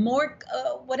 the more,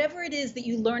 whatever it is that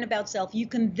you learn about self, you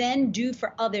can then do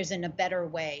for others in a better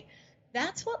way.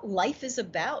 That's what life is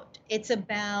about. It's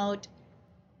about,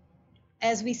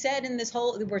 as we said in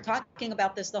we're talking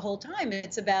about this the whole time,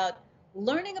 it's about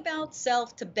learning about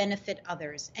self to benefit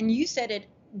others. And you said it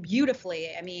beautifully.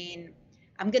 I mean,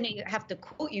 I'm going to have to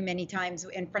quote you many times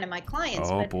in front of my clients.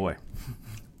 Oh, boy.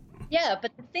 Yeah,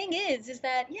 but the thing is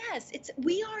that, yes,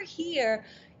 we are here,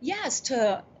 yes,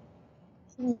 to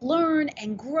learn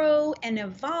and grow and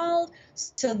evolve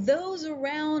so those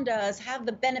around us have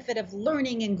the benefit of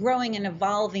learning and growing and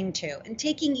evolving too and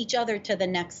taking each other to the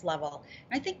next level.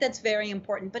 And I think that's very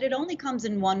important, but it only comes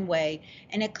in one way,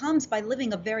 and it comes by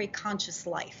living a very conscious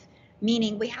life,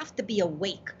 meaning we have to be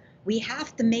awake. We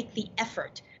have to make the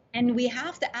effort, and we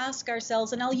have to ask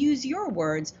ourselves, and I'll use your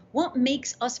words, what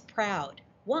makes us proud?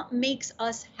 What makes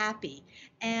us happy?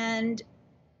 And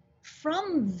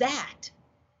from that,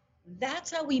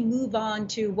 that's how we move on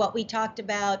to what we talked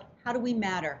about. How do we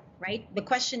matter, right? The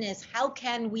question is, how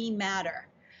can we matter?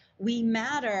 We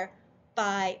matter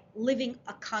by living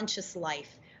a conscious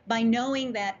life, by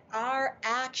knowing that our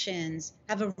actions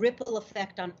have a ripple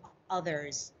effect on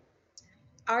others.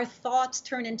 Our thoughts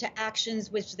turn into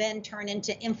actions, which then turn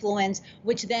into influence,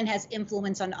 which then has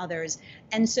influence on others.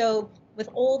 And so with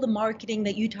all the marketing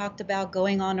that you talked about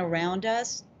going on around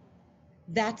us,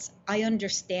 I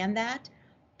understand that,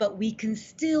 but we can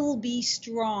still be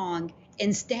strong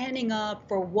in standing up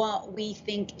for what we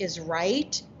think is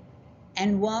right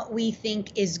and what we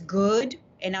think is good.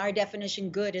 And our definition,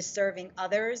 good, is serving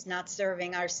others, not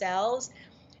serving ourselves.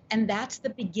 And that's the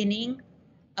beginning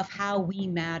of how we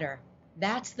matter.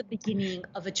 That's the beginning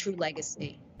of a true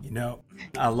legacy. You know,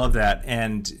 I love that.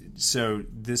 And so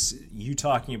you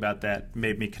talking about that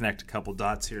made me connect a couple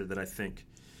dots here that I think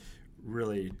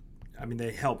really, I mean,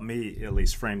 they help me at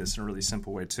least frame this in a really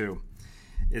simple way too,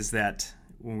 is that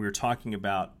when we're talking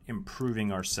about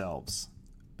improving ourselves,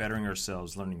 bettering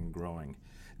ourselves, learning and growing,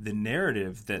 the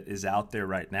narrative that is out there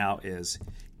right now is,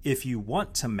 if you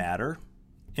want to matter,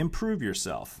 improve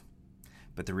yourself.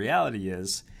 But the reality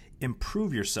is,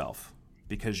 improve yourself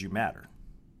because you matter.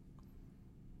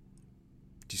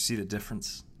 Do you see the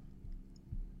difference?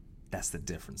 That's the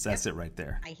difference. That's it right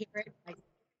there. I hear it.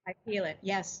 I feel it.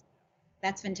 Yes.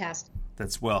 That's fantastic.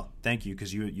 Thank you,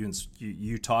 because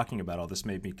you talking about all this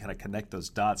made me kind of connect those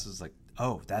dots. It's like,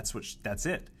 oh, that's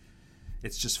it.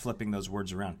 It's just flipping those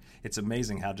words around. It's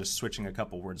amazing how just switching a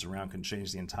couple words around can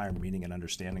change the entire meaning and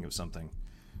understanding of something.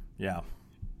 Yeah,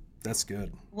 that's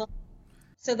good. Well,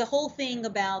 so the whole thing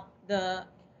about the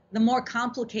more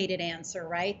complicated answer,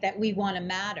 right, that we want to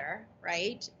matter,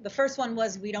 right? The first one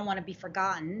was we don't want to be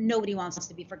forgotten. Nobody wants us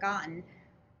to be forgotten.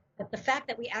 But the fact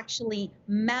that we actually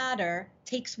matter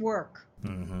takes work.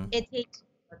 Mm-hmm. It takes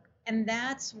work. And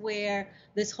that's where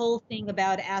this whole thing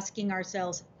about asking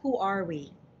ourselves, who are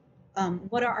we?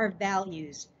 What are our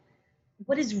values?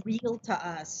 What is real to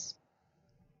us?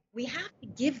 We have to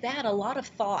give that a lot of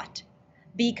thought,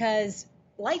 because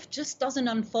life just doesn't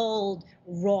unfold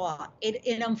raw.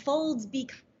 It unfolds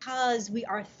because we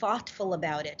are thoughtful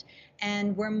about it,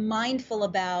 and we're mindful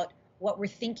about what we're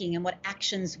thinking and what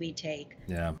actions we take.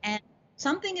 Yeah. And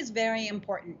something is very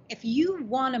important. If you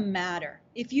want to matter,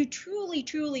 if you truly,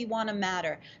 truly want to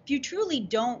matter, if you truly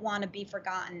don't want to be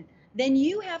forgotten, then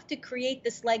you have to create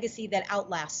this legacy that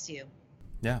outlasts you.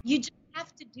 Yeah. You just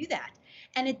have to do that.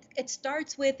 And it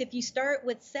starts with, if you start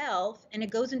with self and it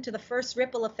goes into the first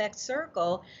ripple effect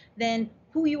circle, then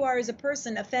who you are as a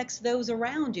person affects those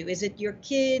around you. Is it your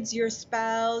kids, your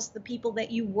spouse, the people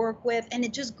that you work with? And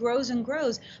it just grows and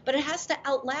grows, but it has to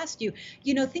outlast you.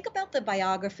 You know, think about the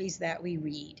biographies that we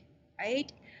read,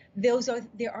 right?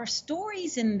 There are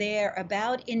stories in there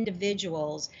about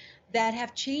individuals that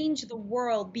have changed the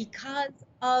world because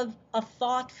of a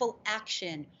thoughtful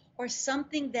action or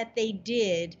something that they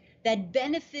did that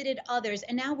benefited others,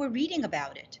 and now we're reading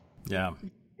about it. Yeah.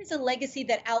 It's a legacy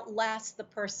that outlasts the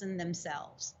person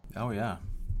themselves. Oh, yeah.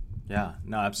 Yeah,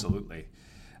 no, absolutely.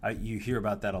 You hear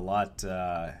about that a lot.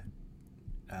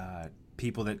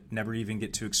 People that never even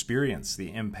get to experience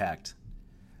the impact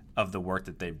of the work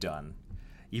that they've done.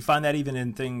 You find that even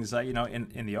in things,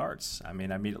 in the arts. I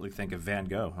mean, I immediately think of Van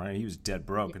Gogh, right? He was dead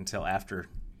broke until after,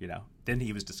 then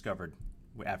he was discovered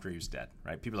after he was dead,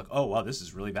 right? People are like, oh, wow, this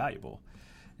is really valuable.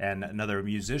 And another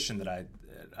musician that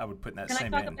I would put in that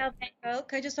same Can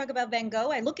I just talk about Van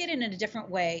Gogh? I look at it in a different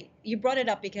way. You brought it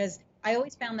up because I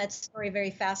always found that story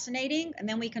very fascinating, and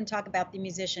then we can talk about the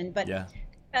musician. But yeah. Think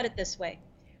about it this way.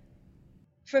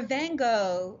 For Van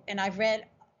Gogh, and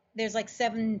there's like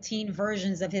 17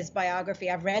 versions of his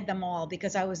biography. I've read them all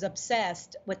because I was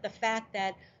obsessed with the fact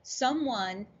that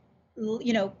someone,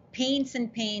 paints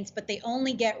and paints, but they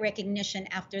only get recognition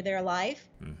after their life.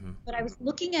 Mm-hmm. But I was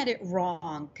looking at it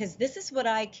wrong, because this is what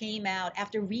I came out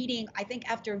after reading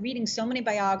so many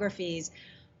biographies.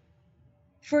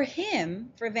 For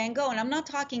Van Gogh, and I'm not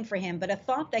talking for him, but a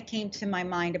thought that came to my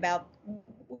mind about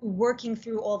working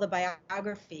through all the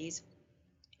biographies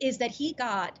is that he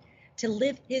got to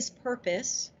live his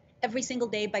purpose every single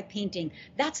day by painting.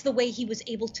 That's the way he was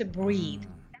able to breathe.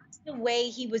 That's the way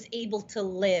he was able to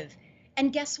live.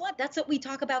 And guess what? That's what we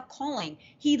talk about calling.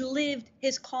 He lived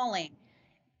his calling.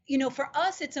 For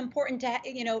us, it's important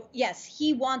to, yes,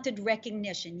 he wanted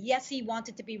recognition. Yes, he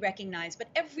wanted to be recognized. But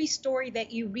every story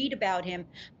that you read about him,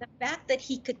 the fact that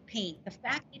he could paint, the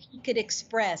fact that he could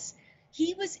express,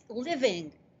 he was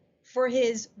living for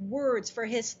his words, for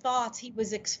his thoughts. He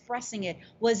was expressing it.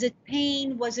 Was it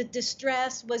pain? Was it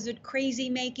distress? Was it crazy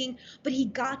making? But he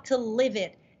got to live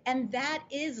it. And that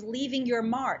is leaving your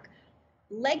mark.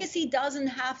 Legacy doesn't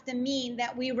have to mean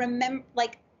that we remember,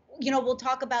 we'll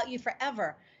talk about you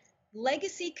forever.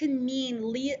 Legacy can mean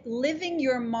living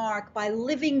your mark by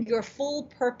living your full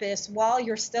purpose while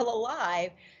you're still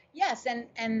alive. Yes,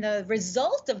 and the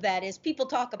result of that is people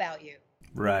talk about you.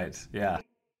 Right, yeah.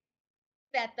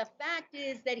 That the fact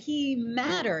is that he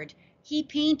mattered. He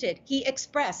painted, he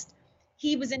expressed,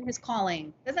 he was in his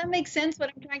calling. Does that make sense what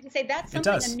I'm trying to say? That's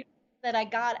something new that I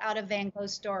got out of Van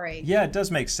Gogh's story. Yeah, it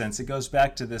does make sense. It goes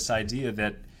back to this idea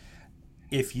that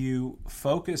if you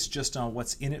focus just on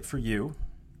what's in it for you,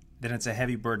 then it's a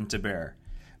heavy burden to bear.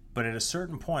 But at a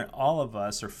certain point, all of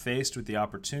us are faced with the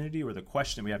opportunity, or the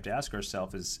question we have to ask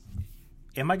ourselves is,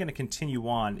 am I going to continue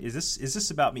on? Is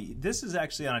this about me? This is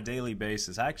actually on a daily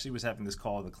basis. I actually was having this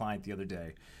call with a client the other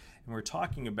day, and we were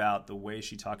talking about the way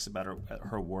she talks about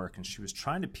her work, and she was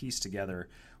trying to piece together.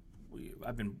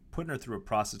 I've been putting her through a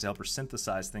process to help her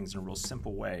synthesize things in a real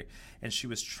simple way, and she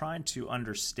was trying to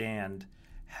understand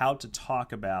how to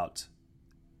talk about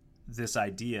this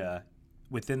idea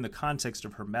within the context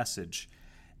of her message.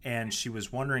 And she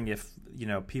was wondering if,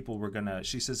 people were going to,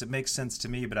 she says, it makes sense to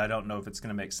me, but I don't know if it's going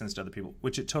to make sense to other people,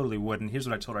 which it totally would. And here's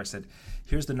what I told her. I said,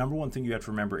 here's the number one thing you have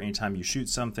to remember anytime you shoot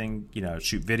something,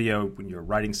 shoot video, when you're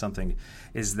writing something,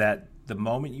 is that the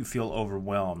moment you feel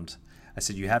overwhelmed, I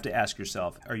said, you have to ask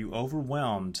yourself, are you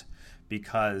overwhelmed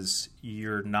because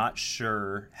you're not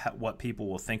sure what people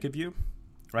will think of you,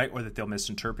 right? Or that they'll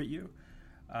misinterpret you?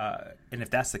 And if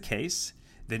that's the case,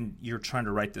 then you're trying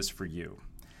to write this for you.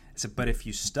 I said, but if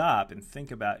you stop and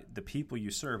think about the people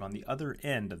you serve on the other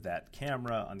end of that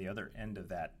camera, on the other end of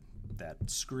that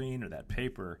screen or that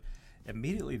paper,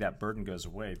 immediately that burden goes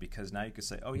away, because now you can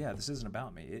say, oh yeah, this isn't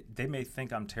about me. They may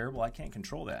think I'm terrible. I can't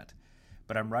control that.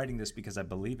 But I'm writing this because I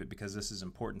believe it, because this is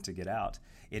important to get out.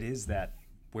 It is that,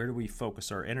 where do we focus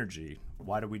our energy?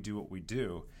 Why do we do what we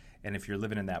do? And if you're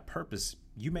living in that purpose,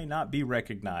 you may not be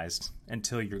recognized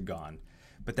until you're gone.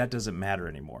 But that doesn't matter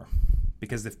anymore.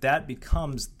 Because if that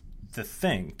becomes the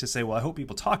thing to say, well, I hope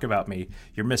people talk about me,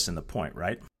 you're missing the point,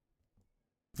 right?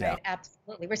 Yeah. Right,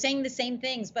 absolutely. We're saying the same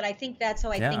things, but I think that's how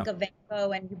I think of Van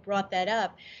Gogh, and you brought that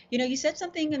up. You said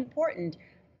something important,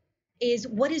 is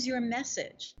what is your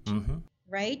message,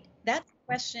 right? That's a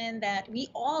question that we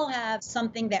all have,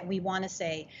 something that we want to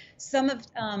say.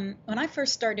 When I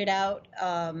first started out,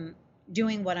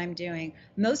 doing what I'm doing,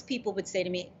 most people would say to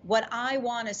me, what I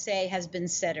want to say has been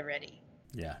said already.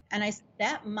 Yeah. And I said,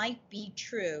 that might be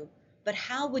true, but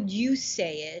how would you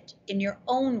say it in your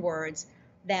own words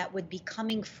that would be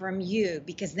coming from you?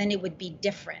 Because then it would be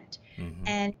different.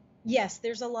 And yes,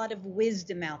 there's a lot of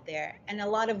wisdom out there, and a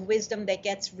lot of wisdom that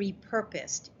gets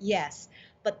repurposed. Yes.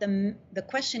 But the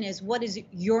question is, what is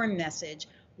your message?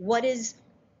 What is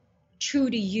true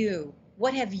to you?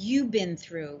 What have you been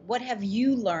through? What have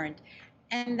you learned?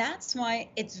 And that's why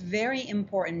it's very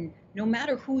important, no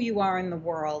matter who you are in the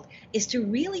world, is to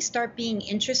really start being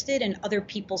interested in other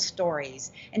people's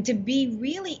stories, and to be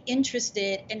really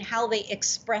interested in how they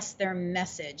express their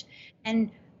message. And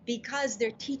because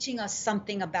they're teaching us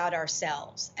something about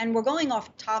ourselves. And we're going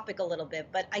off topic a little bit,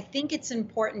 but I think it's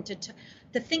important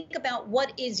to think about,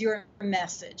 what is your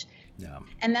message? Yeah.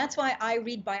 And that's why I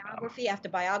read biography after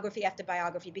biography after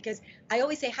biography, because I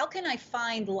always say, how can I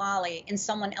find Lolly in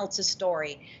someone else's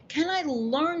story? Can I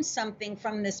learn something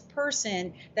from this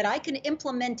person that I can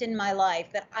implement in my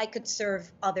life, that I could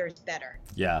serve others better?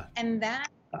 Yeah. And that's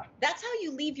how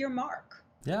you leave your mark.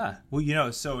 Yeah.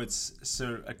 Well, so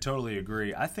I totally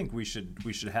agree. I think we should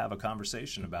have a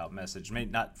conversation about message. Maybe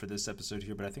not for this episode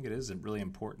here, but I think it is really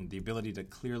important. The ability to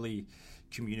clearly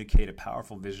communicate a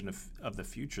powerful vision of the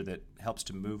future that helps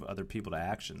to move other people to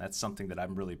action. That's something that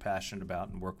I'm really passionate about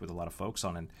and work with a lot of folks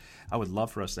on. And I would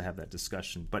love for us to have that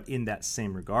discussion. But in that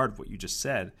same regard, what you just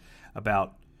said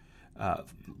about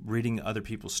reading other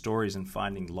people's stories and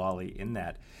finding Lolly in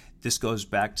that, this goes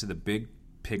back to the big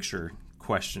picture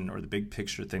question, or the big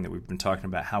picture thing that we've been talking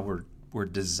about, how we're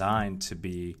designed to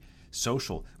be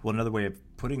social. Well, another way of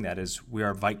putting that is, we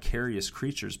are vicarious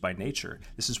creatures by nature.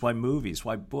 This is why movies,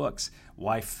 why books,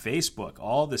 why Facebook,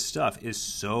 all this stuff is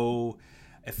so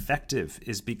effective,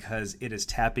 is because it is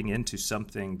tapping into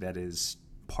something that is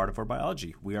part of our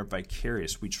biology. We are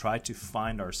vicarious. We try to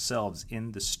find ourselves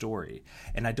in the story.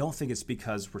 And I don't think it's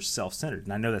because we're self-centered.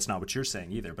 And I know that's not what you're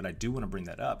saying either, but I do want to bring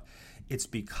that up. It's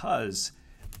because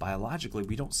biologically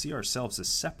we don't see ourselves as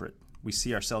separate. We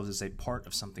see ourselves as a part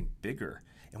of something bigger.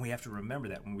 And we have to remember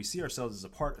that when we see ourselves as a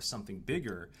part of something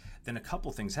bigger, then a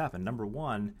couple things happen. Number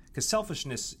one, because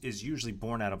selfishness is usually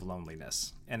born out of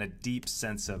loneliness and a deep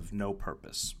sense of no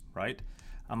purpose, right?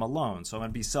 I'm alone, so I'm going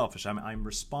to be selfish. I'm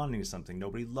responding to something.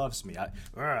 Nobody loves me.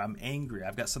 I'm angry.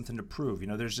 I've got something to prove.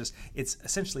 It's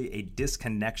essentially a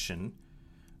disconnection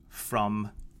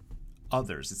from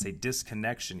others. It's a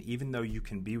disconnection. Even though you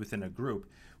can be within a group,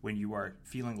 when you are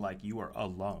feeling like you are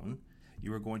alone,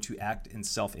 you are going to act in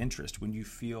self-interest. When you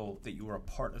feel that you are a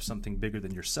part of something bigger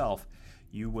than yourself,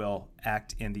 you will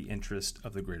act in the interest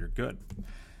of the greater good.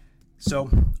 So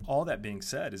all that being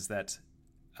said is that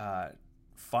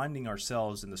finding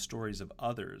ourselves in the stories of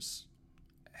others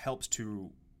helps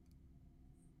to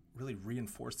really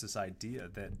reinforce this idea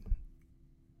that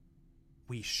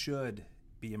we should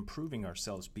be improving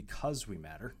ourselves because we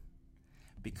matter,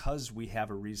 because we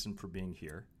have a reason for being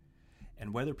here.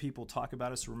 And whether people talk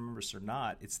about us or remember us or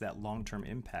not, it's that long-term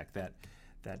impact, that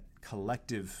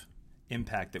collective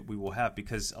impact that we will have,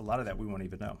 because a lot of that we won't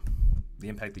even know. The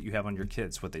impact that you have on your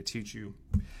kids, what they teach you,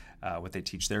 what they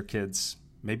teach their kids,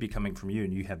 may be coming from you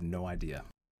and you have no idea.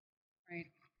 Right.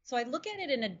 So I look at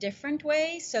it in a different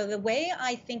way. So the way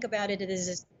I think about it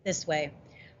is this way.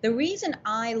 The reason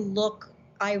I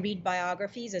read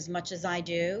biographies as much as I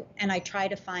do, and I try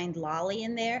to find Lolly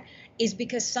in there, is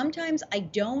because sometimes I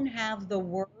don't have the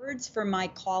words for my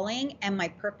calling and my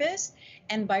purpose.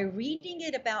 And by reading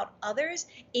it about others,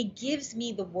 it gives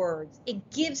me the words.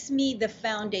 It gives me the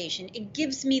foundation. It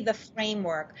gives me the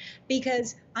framework,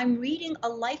 because I'm reading a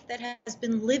life that has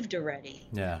been lived already.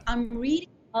 Yeah.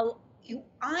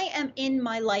 I am in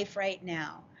my life right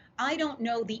now. I don't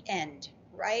know the end.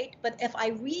 Right? But if I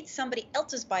read somebody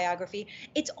else's biography,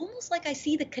 it's almost like I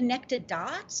see the connected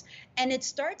dots, and it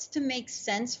starts to make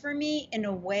sense for me in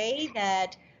a way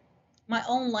that my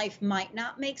own life might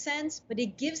not make sense, but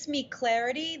it gives me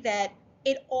clarity that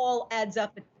it all adds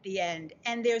up at the end.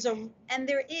 And there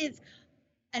is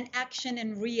an action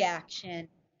and reaction.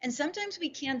 And sometimes we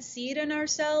can't see it in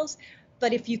ourselves,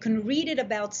 but if you can read it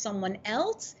about someone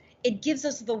else, it gives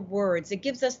us the words, it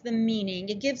gives us the meaning,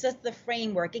 it gives us the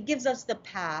framework, it gives us the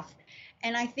path.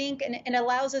 And I think it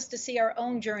allows us to see our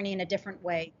own journey in a different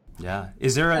way. Yeah.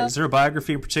 Is there a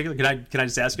biography in particular? Can I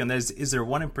just ask you on this? Is there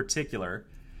one in particular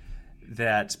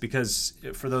that, because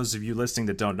for those of you listening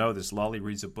that don't know this, Lolly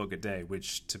reads a book a day,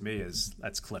 which to me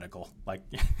that's clinical. Like,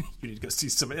 you need to go see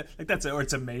somebody like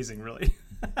it's amazing, really.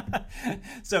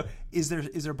 So is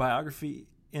there a biography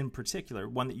in particular,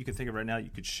 one that you can think of right now you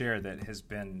could share that has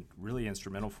been really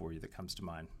instrumental for you that comes to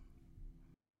mind?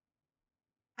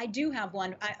 I do have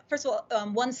one. First of all,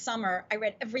 one summer, I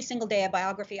read every single day a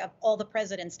biography of all the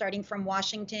presidents, starting from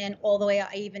Washington all the way.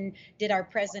 I even did our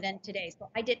president today. So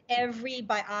I did every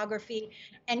biography,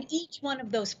 and each one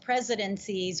of those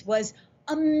presidencies was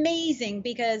amazing,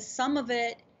 because some of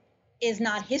it is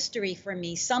not history for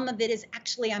me. Some of it is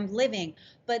actually I'm living,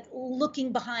 but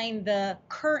looking behind the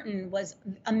curtain was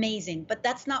amazing. But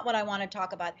that's not what I want to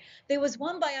talk about. There was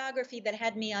one biography that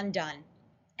had me undone,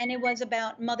 and it was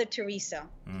about Mother Teresa.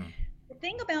 The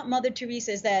thing about Mother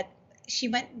Teresa is that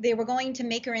they were going to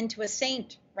make her into a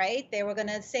saint, right? They were going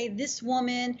to say this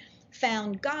woman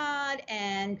found God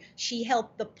and she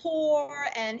helped the poor,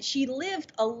 and she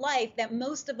lived a life that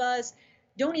most of us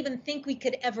don't even think we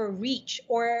could ever reach,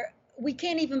 or we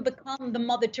can't even become the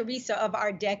Mother Teresa of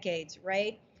our decades,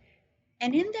 right?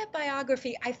 And in that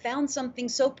biography, I found something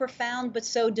so profound but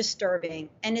so disturbing.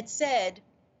 And it said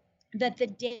that the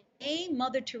day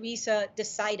Mother Teresa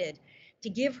decided to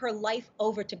give her life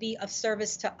over to be of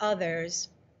service to others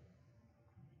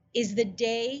is the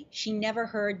day she never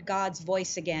heard God's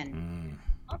voice again.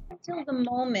 Up until the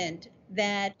moment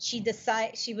that she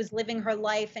decided she was living her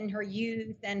life in her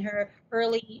youth and her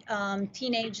early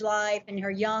teenage life and her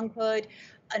younghood,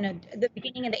 and the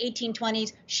beginning of the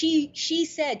 1820s, she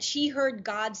said she heard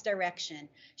God's direction.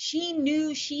 She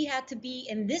knew she had to be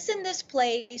in this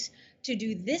place to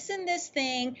do this and this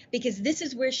thing, because this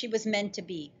is where she was meant to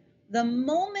be. The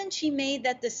moment she made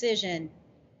that decision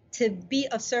to be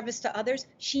of service to others,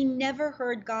 she never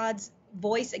heard God's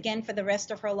voice again for the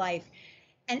rest of her life.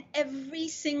 And every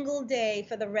single day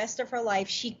for the rest of her life,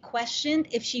 she questioned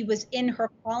if she was in her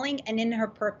calling and in her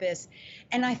purpose.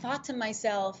 And I thought to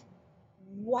myself,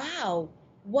 wow,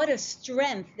 what a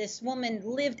strength. This woman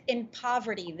lived in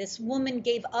poverty. This woman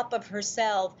gave up of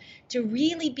herself to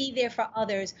really be there for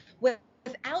others.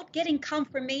 without getting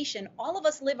confirmation. All of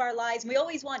us live our lives and we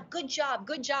always want good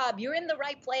job, you're in the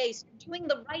right place, you're doing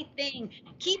the right thing,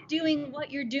 keep doing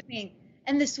what you're doing.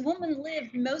 And this woman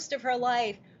lived most of her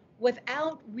life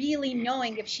without really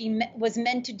knowing if she was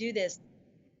meant to do this.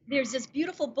 There's this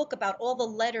beautiful book about all the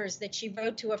letters that she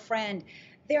wrote to a friend.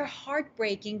 They're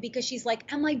heartbreaking because she's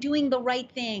like, am I doing the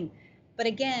right thing? But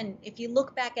again, if you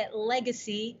look back at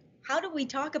legacy, how do we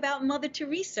talk about Mother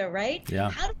Teresa, right? Yeah.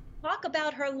 How do we talk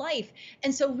about her life?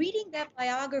 And so reading that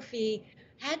biography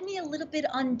had me a little bit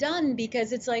undone,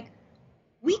 because it's like,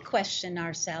 we question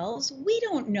ourselves. We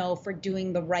don't know if we're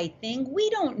doing the right thing. We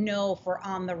don't know if we're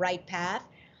on the right path,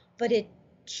 but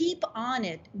keep on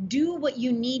it. Do what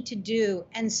you need to do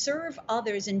and serve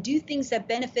others and do things that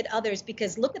benefit others,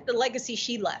 because look at the legacy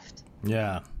she left.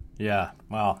 Yeah. Yeah.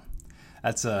 Wow.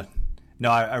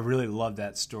 I really love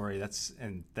that story.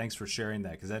 And thanks for sharing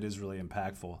that, because that is really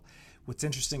impactful. What's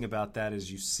interesting about that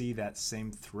is you see that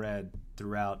same thread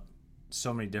throughout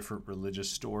so many different religious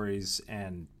stories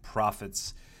and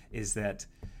prophets, is that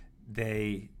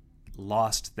they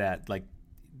lost that, like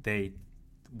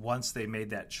once they made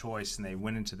that choice and they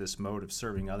went into this mode of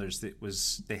serving others,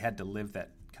 they had to live that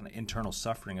kind of internal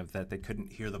suffering of that. They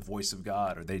couldn't hear the voice of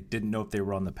God, or they didn't know if they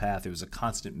were on the path. It was a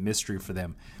constant mystery for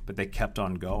them, but they kept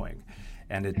on going.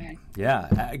 And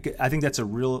I think that's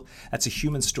a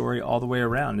human story all the way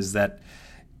around, is that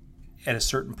at a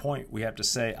certain point we have to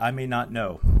say, I may not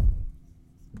know,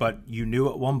 but you knew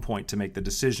at one point to make the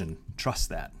decision. Trust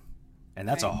that. And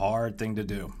that's a hard thing to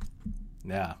do.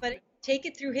 Yeah. But take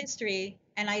it through history.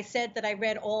 And I said that I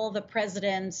read all the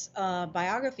presidents'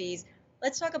 biographies.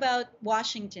 Let's talk about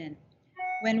Washington.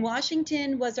 When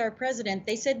Washington was our president,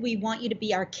 they said, we want you to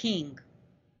be our king.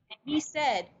 And he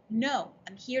said, no,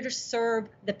 I'm here to serve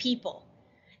the people.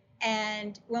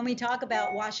 And when we talk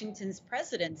about Washington's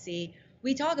presidency,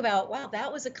 we talk about, wow,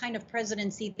 that was a kind of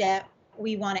presidency that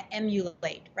we want to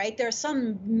emulate, right? There are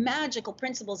some magical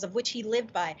principles of which he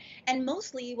lived by. And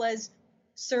mostly he was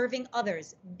serving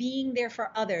others, being there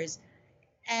for others.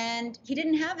 And he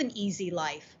didn't have an easy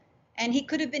life. And he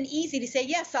could have been easy to say,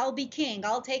 yes, I'll be king,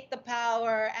 I'll take the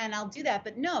power and I'll do that.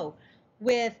 But no,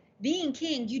 with being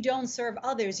king, you don't serve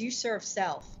others, you serve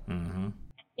self. Mm-hmm.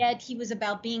 Yet he was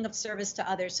about being of service to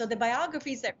others. So the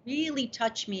biographies that really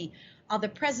touch me are the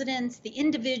presidents, the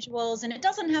individuals, and it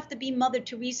doesn't have to be Mother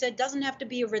Teresa, it doesn't have to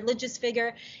be a religious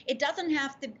figure, it doesn't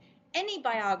have to, any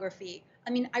biography. I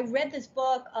mean, I read this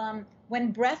book,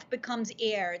 When Breath Becomes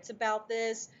Air. It's about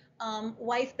this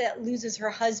wife that loses her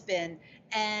husband.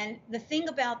 And the thing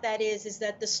about that is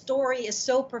that the story is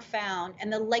so profound,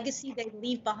 and the legacy they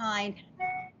leave behind,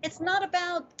 it's not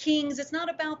about kings, it's not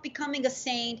about becoming a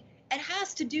saint. It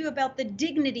has to do about the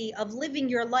dignity of living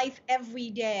your life every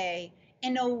day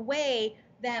in a way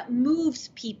that moves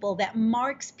people, that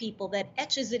marks people, that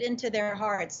etches it into their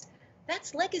hearts.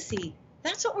 That's legacy.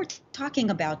 That's what we're talking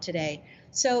about today.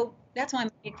 So that's why I'm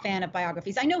a big fan of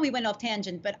biographies. I know we went off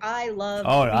tangent, but I love...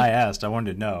 Oh, I asked. I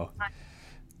wanted to know.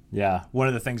 Yeah. One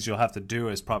of the things you'll have to do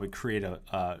is probably create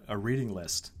a reading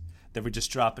list that we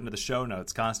just drop into the show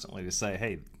notes constantly to say,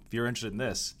 hey, if you're interested in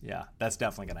this, yeah, that's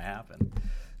definitely going to happen.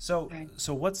 So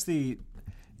what's the,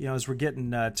 as we're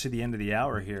getting to the end of the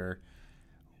hour here,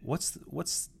 what's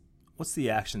the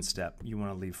action step you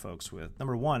want to leave folks with?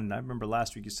 Number one, I remember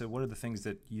last week you said, what are the things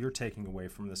that you're taking away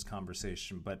from this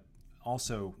conversation? But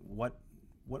also,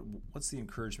 what's the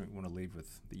encouragement you want to leave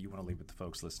with the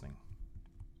folks listening?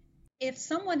 If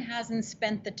someone hasn't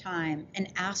spent the time in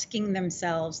asking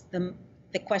themselves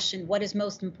the question, what is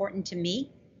most important to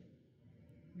me?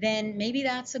 Then maybe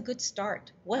that's a good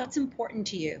start. What's important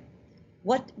to you?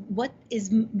 What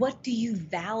do you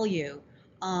value?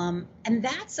 And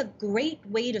that's a great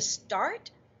way to start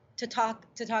to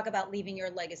talk about leaving your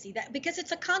legacy. Because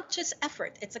it's a conscious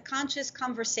effort. It's a conscious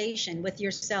conversation with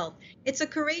yourself. It's a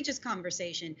courageous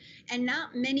conversation. And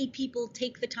not many people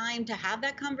take the time to have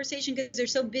that conversation because they're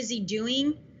so busy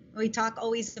doing. We talk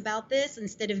always about this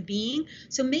instead of being.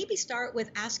 So maybe start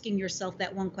with asking yourself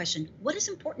that one question. What is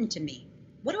important to me?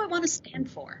 What do I want to stand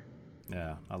for?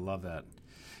 Yeah, I love that.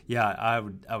 Yeah,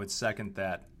 I would second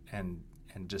that and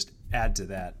just add to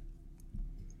that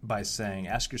by saying,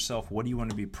 ask yourself, what do you want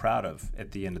to be proud of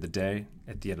at the end of the day,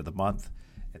 at the end of the month,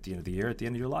 at the end of the year, at the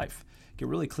end of your life? Get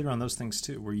really clear on those things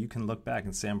too, where you can look back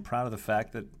and say, I'm proud of the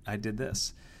fact that I did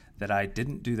this, that I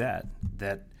didn't do that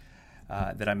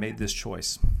I made this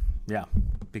choice. Yeah,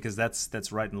 because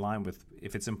that's right in line with,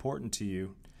 if it's important to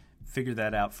you, figure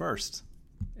that out first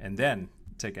and then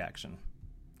take action.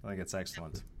 I think it's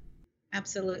excellent.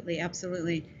 Absolutely,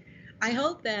 absolutely. I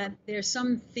hope that there's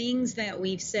some things that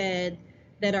we've said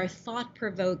that are thought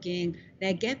provoking,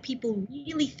 that get people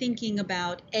really thinking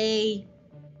about A,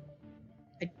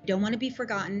 I don't want to be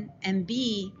forgotten, and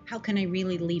B, how can I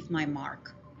really leave my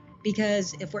mark?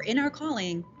 Because if we're in our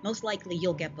calling, most likely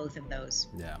you'll get both of those.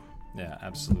 Yeah,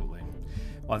 absolutely.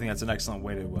 Well, I think that's an excellent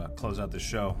way to close out the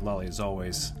show. Lolly, as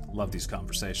always, love these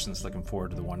conversations. Looking forward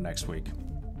to the one next week.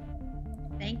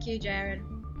 Thank you, Jared.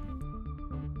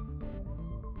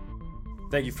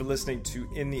 Thank you for listening to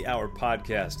In the Hour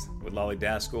podcast with Lolly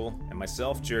Daskal and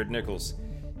myself, Jared Nichols.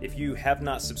 If you have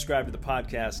not subscribed to the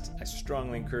podcast, I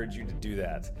strongly encourage you to do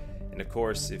that. And of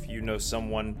course, if you know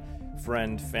someone,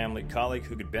 friend, family, colleague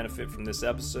who could benefit from this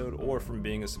episode or from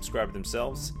being a subscriber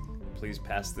themselves, please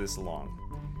pass this along.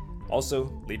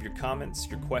 Also, leave your comments,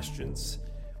 your questions.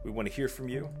 We want to hear from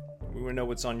you. We want to know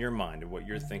what's on your mind and what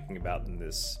you're thinking about in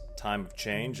this time of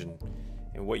change and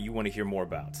what you want to hear more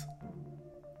about.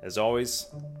 As always,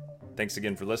 thanks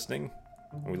again for listening,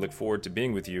 and we look forward to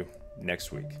being with you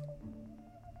next week.